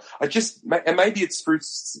putting it on. And maybe it's through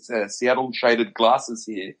Seattle shaded glasses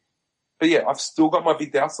here, but yeah, I've still got my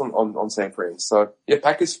big doubts on San Fran. So yeah,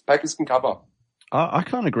 Packers can cover. I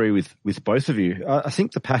can't agree with both of you. I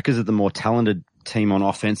think the Packers are the more talented team on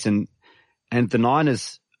offense, and the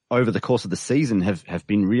Niners over the course of the season have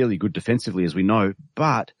been really good defensively, as we know,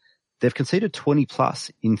 but they've conceded 20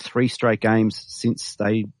 plus in 3 straight games since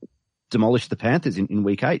they demolished the Panthers in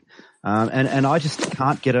week 8. And I just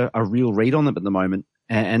can't get a real read on them at the moment.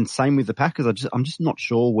 And same with the Packers. I'm just not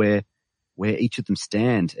sure where each of them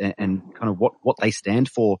stand and kind of what they stand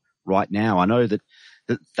for right now. I know that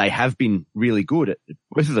they have been really good at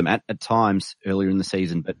both of them at times earlier in the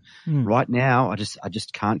season, but right now I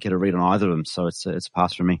just can't get a read on either of them. So it's a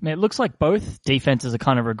pass for me. It looks like both defenses are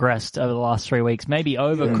kind of regressed over the last 3 weeks. Maybe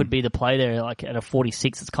over could be the play there, like at a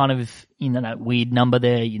 46. It's kind of that weird number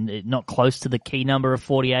there, not close to the key number of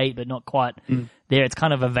 48, but not quite there. It's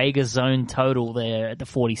kind of a Vegas zone total there at the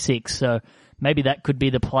 46. So maybe that could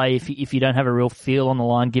be the play if you don't have a real feel on the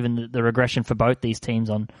line, given the regression for both these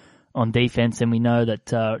teams on defense. And we know that,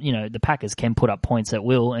 the Packers can put up points at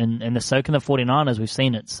will, and so can the 49ers. We've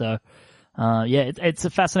seen it. So, it's a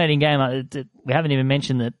fascinating game. We haven't even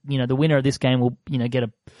mentioned that, the winner of this game will, get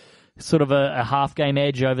a sort of a half game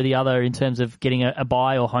edge over the other in terms of getting a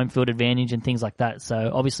bye or home field advantage and things like that. So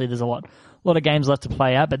obviously there's a lot of games left to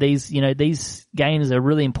play out, but these games are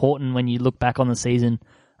really important when you look back on the season.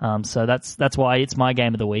 So that's why it's my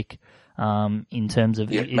game of the week. In terms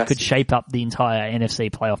of it could shape up the entire NFC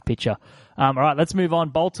playoff picture. All right, let's move on.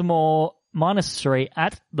 Baltimore -3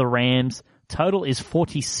 at the Rams. Total is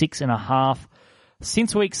 46.5.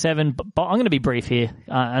 Since week 7, but I'm going to be brief here.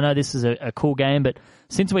 I know this is a cool game, but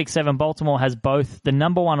since week 7, Baltimore has both the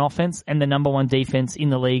number 1 offense and the number 1 defense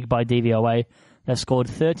in the league by DVOA. They've scored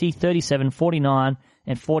 30, 37, 49,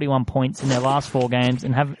 and 41 points in their last 4 games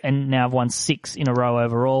and now have won 6 in a row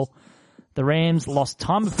overall. The Rams lost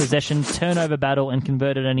time of possession, turnover battle, and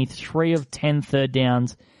converted only 3 of 10 third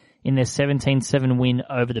downs in their 17-7 win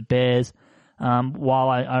over the Bears. While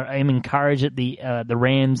I am encouraged at the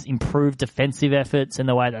Rams' improved defensive efforts and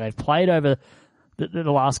the way that they've played over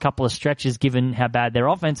the last couple of stretches, given how bad their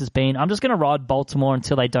offense has been, I'm just going to ride Baltimore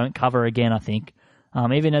until they don't cover again, I think.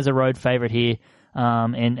 Even as a road favorite here,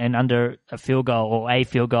 and under a field goal,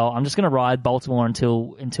 I'm just going to ride Baltimore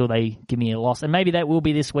until they give me a loss. And maybe that will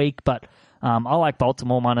be this week, but I like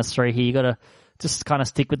Baltimore -3 here. You got to just kind of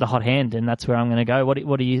stick with the hot hand, and that's where I'm going to go.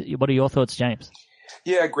 What are your thoughts, James?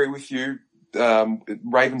 Yeah, I agree with you.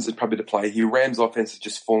 Ravens are probably the play here. Rams offense has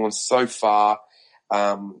just fallen so far.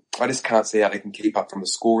 I just can't see how they can keep up from a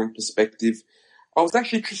scoring perspective. I was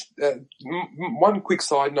actually just, one quick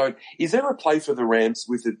side note. Is there a play for the Rams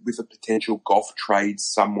with a potential Goff trade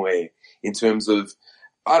somewhere in terms of,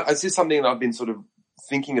 is this something that I've been sort of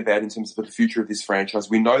thinking about in terms of the future of this franchise?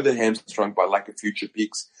 We know they're hamstrung by lack of future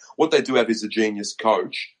picks. What they do have is a genius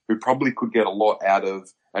coach who probably could get a lot out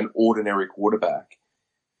of an ordinary quarterback.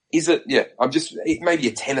 Is it? Yeah, maybe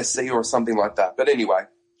a Tennessee or something like that. But anyway,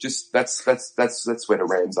 just that's where the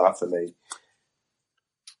Rams are for me.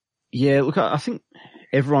 Yeah, look, I think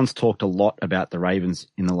everyone's talked a lot about the Ravens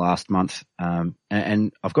in the last month,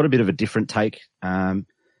 and I've got a bit of a different take. So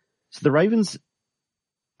the Ravens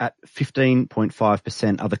at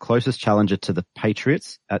 15.5% are the closest challenger to the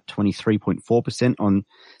Patriots at 23.4% on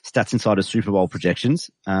Stats Insider Super Bowl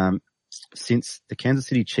projections, since the Kansas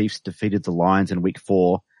City Chiefs defeated the Lions in Week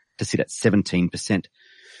 4 to sit at 17%.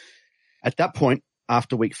 At that point,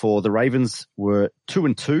 after Week 4, the Ravens were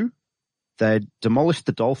 2-2. They'd demolished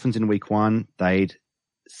the Dolphins in Week 1. They'd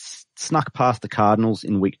snuck past the Cardinals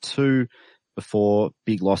in Week 2 before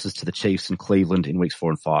big losses to the Chiefs and Cleveland in Weeks 4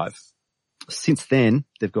 and 5. Since then,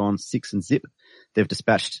 they've gone 6-0. They've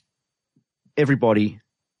dispatched everybody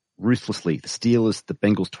ruthlessly. The Steelers, the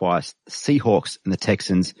Bengals twice, the Seahawks and the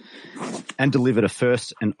Texans, and delivered a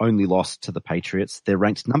first and only loss to the Patriots. They're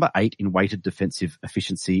ranked number 8 in weighted defensive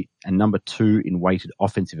efficiency and number 2 in weighted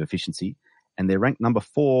offensive efficiency. And they're ranked number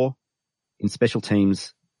 4 in special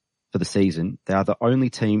teams for the season. They are the only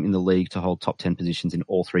team in the league to hold top 10 positions in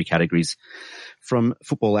all 3 categories from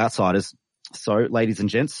Football Outsiders. So, ladies and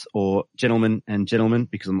gents, or gentlemen and gentlemen,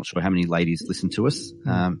 because I'm not sure how many ladies listen to us.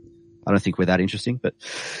 I don't think we're that interesting, but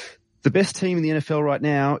the best team in the NFL right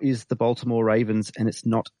now is the Baltimore Ravens, and it's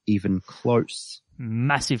not even close.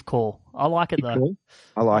 Massive call. I like it, though. Cool.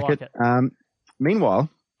 I like it. Meanwhile,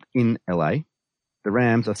 in LA, the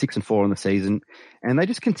Rams are 6-4 on the season, and they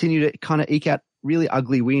just continue to kind of eke out really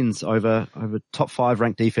ugly wins over top 5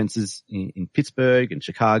 ranked defenses in Pittsburgh and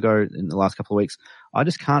Chicago in the last couple of weeks. I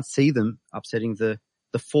just can't see them upsetting the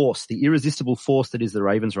force, the irresistible force that is the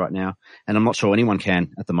Ravens right now. And I'm not sure anyone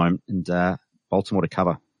can at the moment, and Baltimore to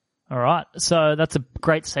cover. All right. So that's a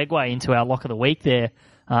great segue into our lock of the week there,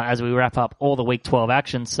 as we wrap up all the week 12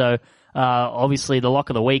 action. So, obviously the lock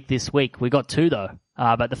of the week this week, we got 2 though.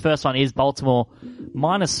 But the first one is Baltimore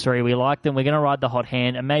 -3. We like them. We're going to ride the hot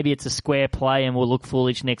hand, and maybe it's a square play and we'll look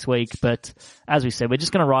foolish next week. But as we said, we're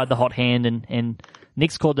just going to ride the hot hand, and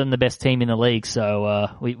Nick's called them the best team in the league.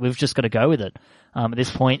 So, we've just got to go with it, at this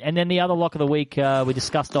point. And then the other lock of the week, we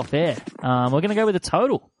discussed off air. We're going to go with a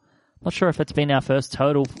total. Not sure if it's been our first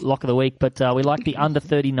total lock of the week, but, we like the under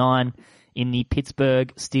 39 in the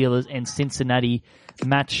Pittsburgh Steelers and Cincinnati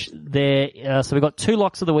match there. So we've got 2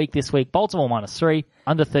 locks of the week this week. Baltimore -3,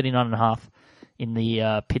 under 39.5 in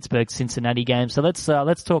the Pittsburgh Cincinnati game. So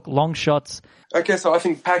let's talk long shots. Okay, so I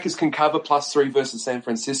think Packers can cover +3 versus San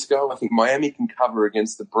Francisco. I think Miami can cover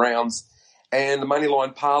against the Browns. And the money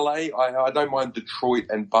line parlay, I don't mind Detroit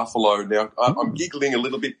and Buffalo. Now, I'm giggling a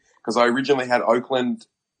little bit because I originally had Oakland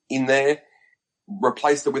in there,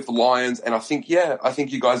 replaced it with the Lions, and I think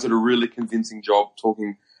you guys did a really convincing job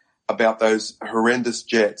talking about those horrendous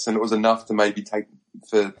Jets, and it was enough to maybe take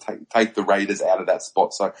the Raiders out of that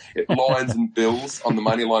spot. So Lions and Bills on the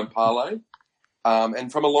money line parlay.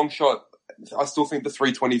 And from a long shot, I still think the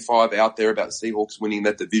 325 out there about Seahawks winning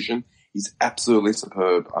that division is absolutely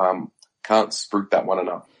superb. Can't spruik that one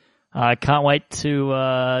enough. I can't wait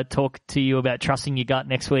to talk to you about trusting your gut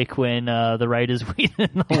next week when the Raiders win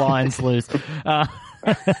and the Lions lose.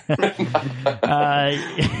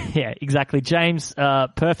 Yeah, exactly. James,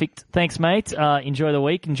 perfect. Thanks, mate. Enjoy the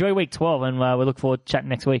week. Enjoy week 12, and we look forward to chatting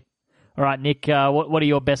next week. All right, Nick, what are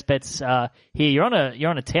your best bets here? You're on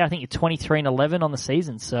a tear. I think you're 23-11 on the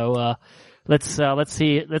season. So let's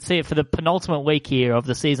see it for the penultimate week here of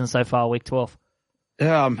the season so far, week 12.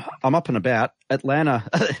 I'm up and about. Atlanta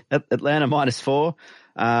 -4.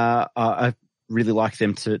 I really like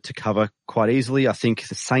them to cover quite easily. I think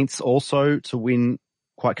the Saints also to win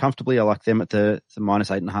quite comfortably. I like them at the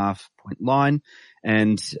 -8.5 point line.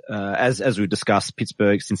 And as we discussed,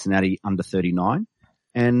 Pittsburgh, Cincinnati under 39.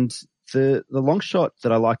 And the long shot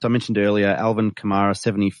that I liked, I mentioned earlier, Alvin Kamara,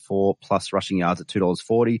 74 plus rushing yards at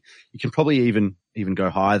 $2.40. You can probably even go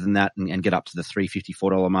higher than that and get up to the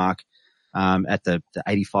 $3.54 mark. At the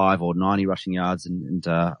 85 or 90 rushing yards, and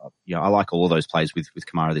I like all of those plays with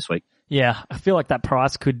Kamara this week. Yeah, I feel like that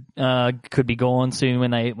price could be gone soon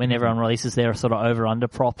when everyone releases their sort of over under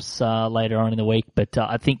props later on in the week. But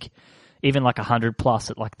I think even like 100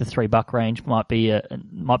 plus at like the $3 range might be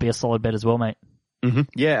a solid bet as well, mate. Mm-hmm.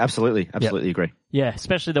 Yeah, absolutely agree. Yeah,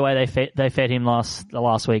 especially the way they fed him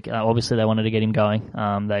last week. Obviously, they wanted to get him going.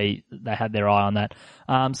 They had their eye on that.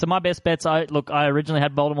 So my best bets. I originally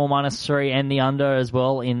had Baltimore -3 and the under as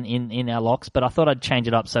well in our locks, but I thought I'd change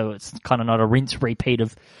it up so it's kind of not a rinse repeat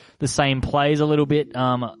of the same plays a little bit.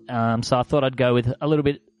 So I thought I'd go with a little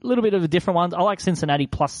bit of a different ones. I like Cincinnati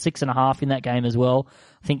 +6.5 in that game as well.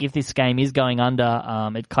 I think if this game is going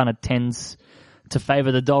under, it kind of tends to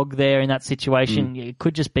favour the dog there in that situation. It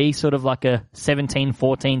could just be sort of like a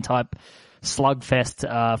 17-14 type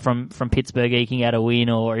slugfest from Pittsburgh eking out a win,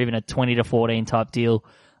 or even a 20-14 type deal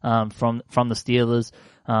from the Steelers,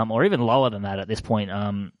 or even lower than that at this point.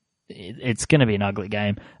 It's going to be an ugly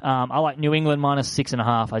game. I like New England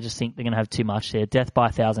 -6.5. I just think they're going to have too much there. Death by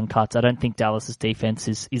 1,000 cuts. I don't think Dallas's defense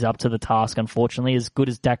is up to the task, unfortunately. As good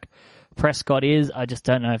as Dak Prescott is, I just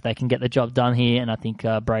don't know if they can get the job done here, and I think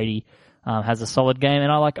Brady has a solid game.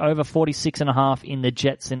 And I like over 46.5 in the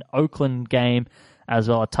Jets and Oakland game as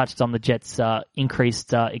well. I touched on the Jets'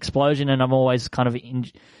 increased explosion, and I'm always kind of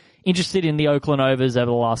interested in the Oakland overs over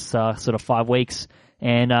the last sort of 5 weeks.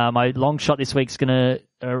 And my long shot this week's going to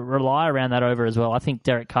rely around that over as well. I think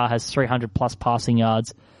Derek Carr has 300 plus passing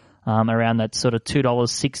yards around that sort of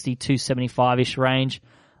 $2.60, $2.75-ish range.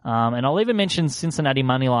 And I'll even mention Cincinnati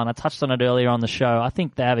moneyline. I touched on it earlier on the show. I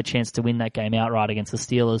think they have a chance to win that game outright against the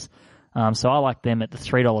Steelers. So I like them at the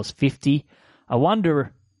 $3.50. I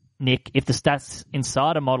wonder, Nick, if the Stats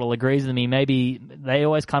Insider model agrees with me. Maybe they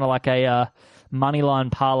always kind of like a money line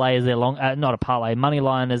parlay as their not a parlay, money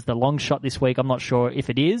line as the long shot this week. I'm not sure if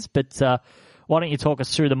it is, but why don't you talk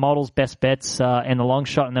us through the model's best bets and the long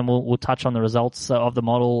shot, and then we'll touch on the results of the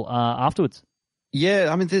model afterwards. Yeah,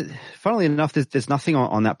 I mean, funnily enough, there's nothing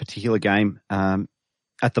on that particular game.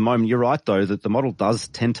 At the moment, you're right though that the model does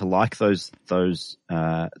tend to like those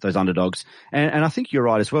underdogs, and I think you're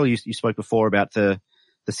right as well. You spoke before about the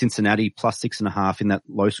Cincinnati +6.5 in that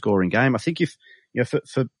low scoring game. I think if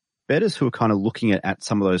for bettors who are kind of looking at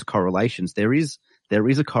some of those correlations, there is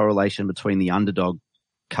a correlation between the underdog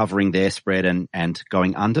covering their spread and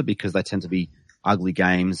going under, because they tend to be ugly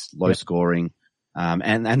games, low scoring.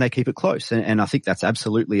 And they keep it close. And I think that's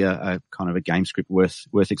absolutely a kind of a game script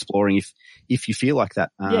worth exploring if you feel like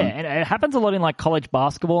that. Yeah, and it happens a lot in like college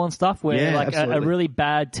basketball and stuff where a really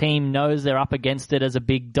bad team knows they're up against it as a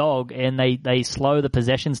big dog, and they slow the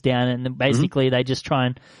possessions down, and then basically they just try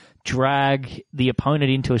and drag the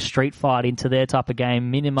opponent into a street fight, into their type of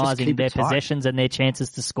game, minimizing their possessions and their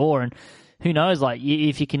chances to score. And who knows, like,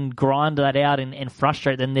 if you can grind that out and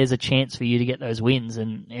frustrate, then there's a chance for you to get those wins.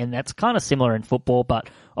 And that's kind of similar in football, but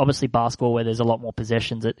obviously basketball, where there's a lot more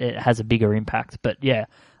possessions, it has a bigger impact. But yeah,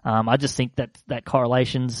 I just think that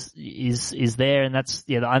correlations is there, and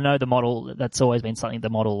I know the model, that's always been something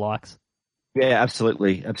the model likes. Yeah,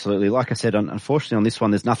 absolutely. Like I said, unfortunately on this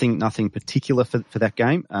one, there's nothing particular for that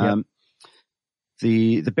game.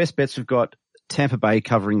 The best bets we've got, Tampa Bay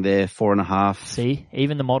covering their 4.5. See,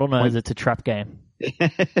 even the model knows it's a trap game.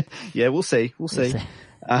 Yeah, we'll see. That's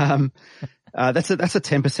a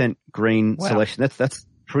 10% green selection. That's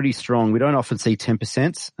pretty strong. We don't often see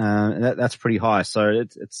 10%. That's pretty high. So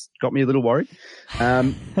it's got me a little worried.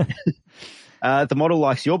 The model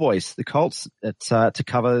likes your boys, the Colts, to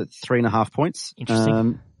cover 3.5 points.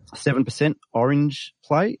 Interesting. 7% orange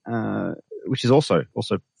play, which is also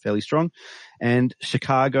fairly strong. And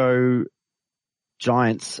Chicago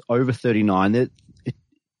Giants over 39. It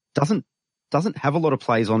doesn't have a lot of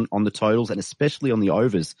plays on the totals and especially on the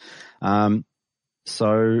overs.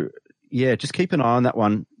 So yeah, just keep an eye on that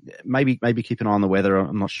one. Maybe keep an eye on the weather.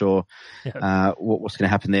 I'm not sure what's going to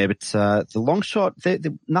happen there, but the long shot,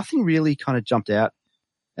 nothing really kind of jumped out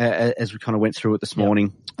as we kind of went through it this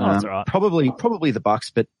morning. That's all right. Probably the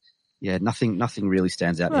Bucks, but yeah, nothing really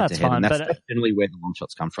stands out head to head, and that's generally where the long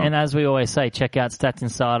shots come from. And as we always say, check out Stats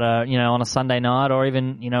Insider, on a Sunday night or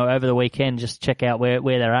even, over the weekend. Just check out where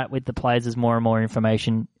they're at with the players. There's more and more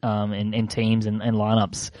information in teams and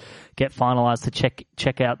lineups get finalized to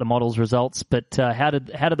check out the model's results. But how did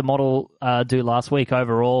the model do last week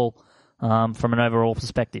overall, from an overall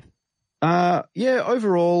perspective?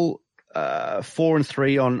 Overall,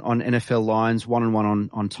 4-3 on NFL lines, 1-1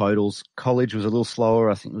 on totals. College was a little slower.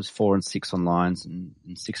 I think it was 4-6 on lines and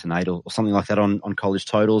 6-8 or something like that on college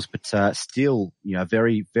totals. But still,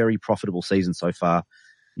 very, very profitable season so far.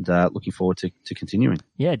 And looking forward to continuing.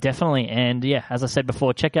 Yeah, definitely. And yeah, as I said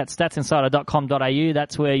before, check out statsinsider.com.au.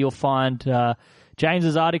 That's where you'll find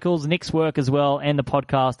James's articles, Nick's work as well, and the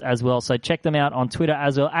podcast as well. So check them out on Twitter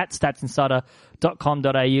as well, at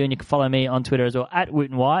statsinsider.com.au, and you can follow me on Twitter as well, at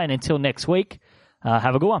WootenY. And until next week,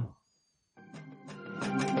 have a good one.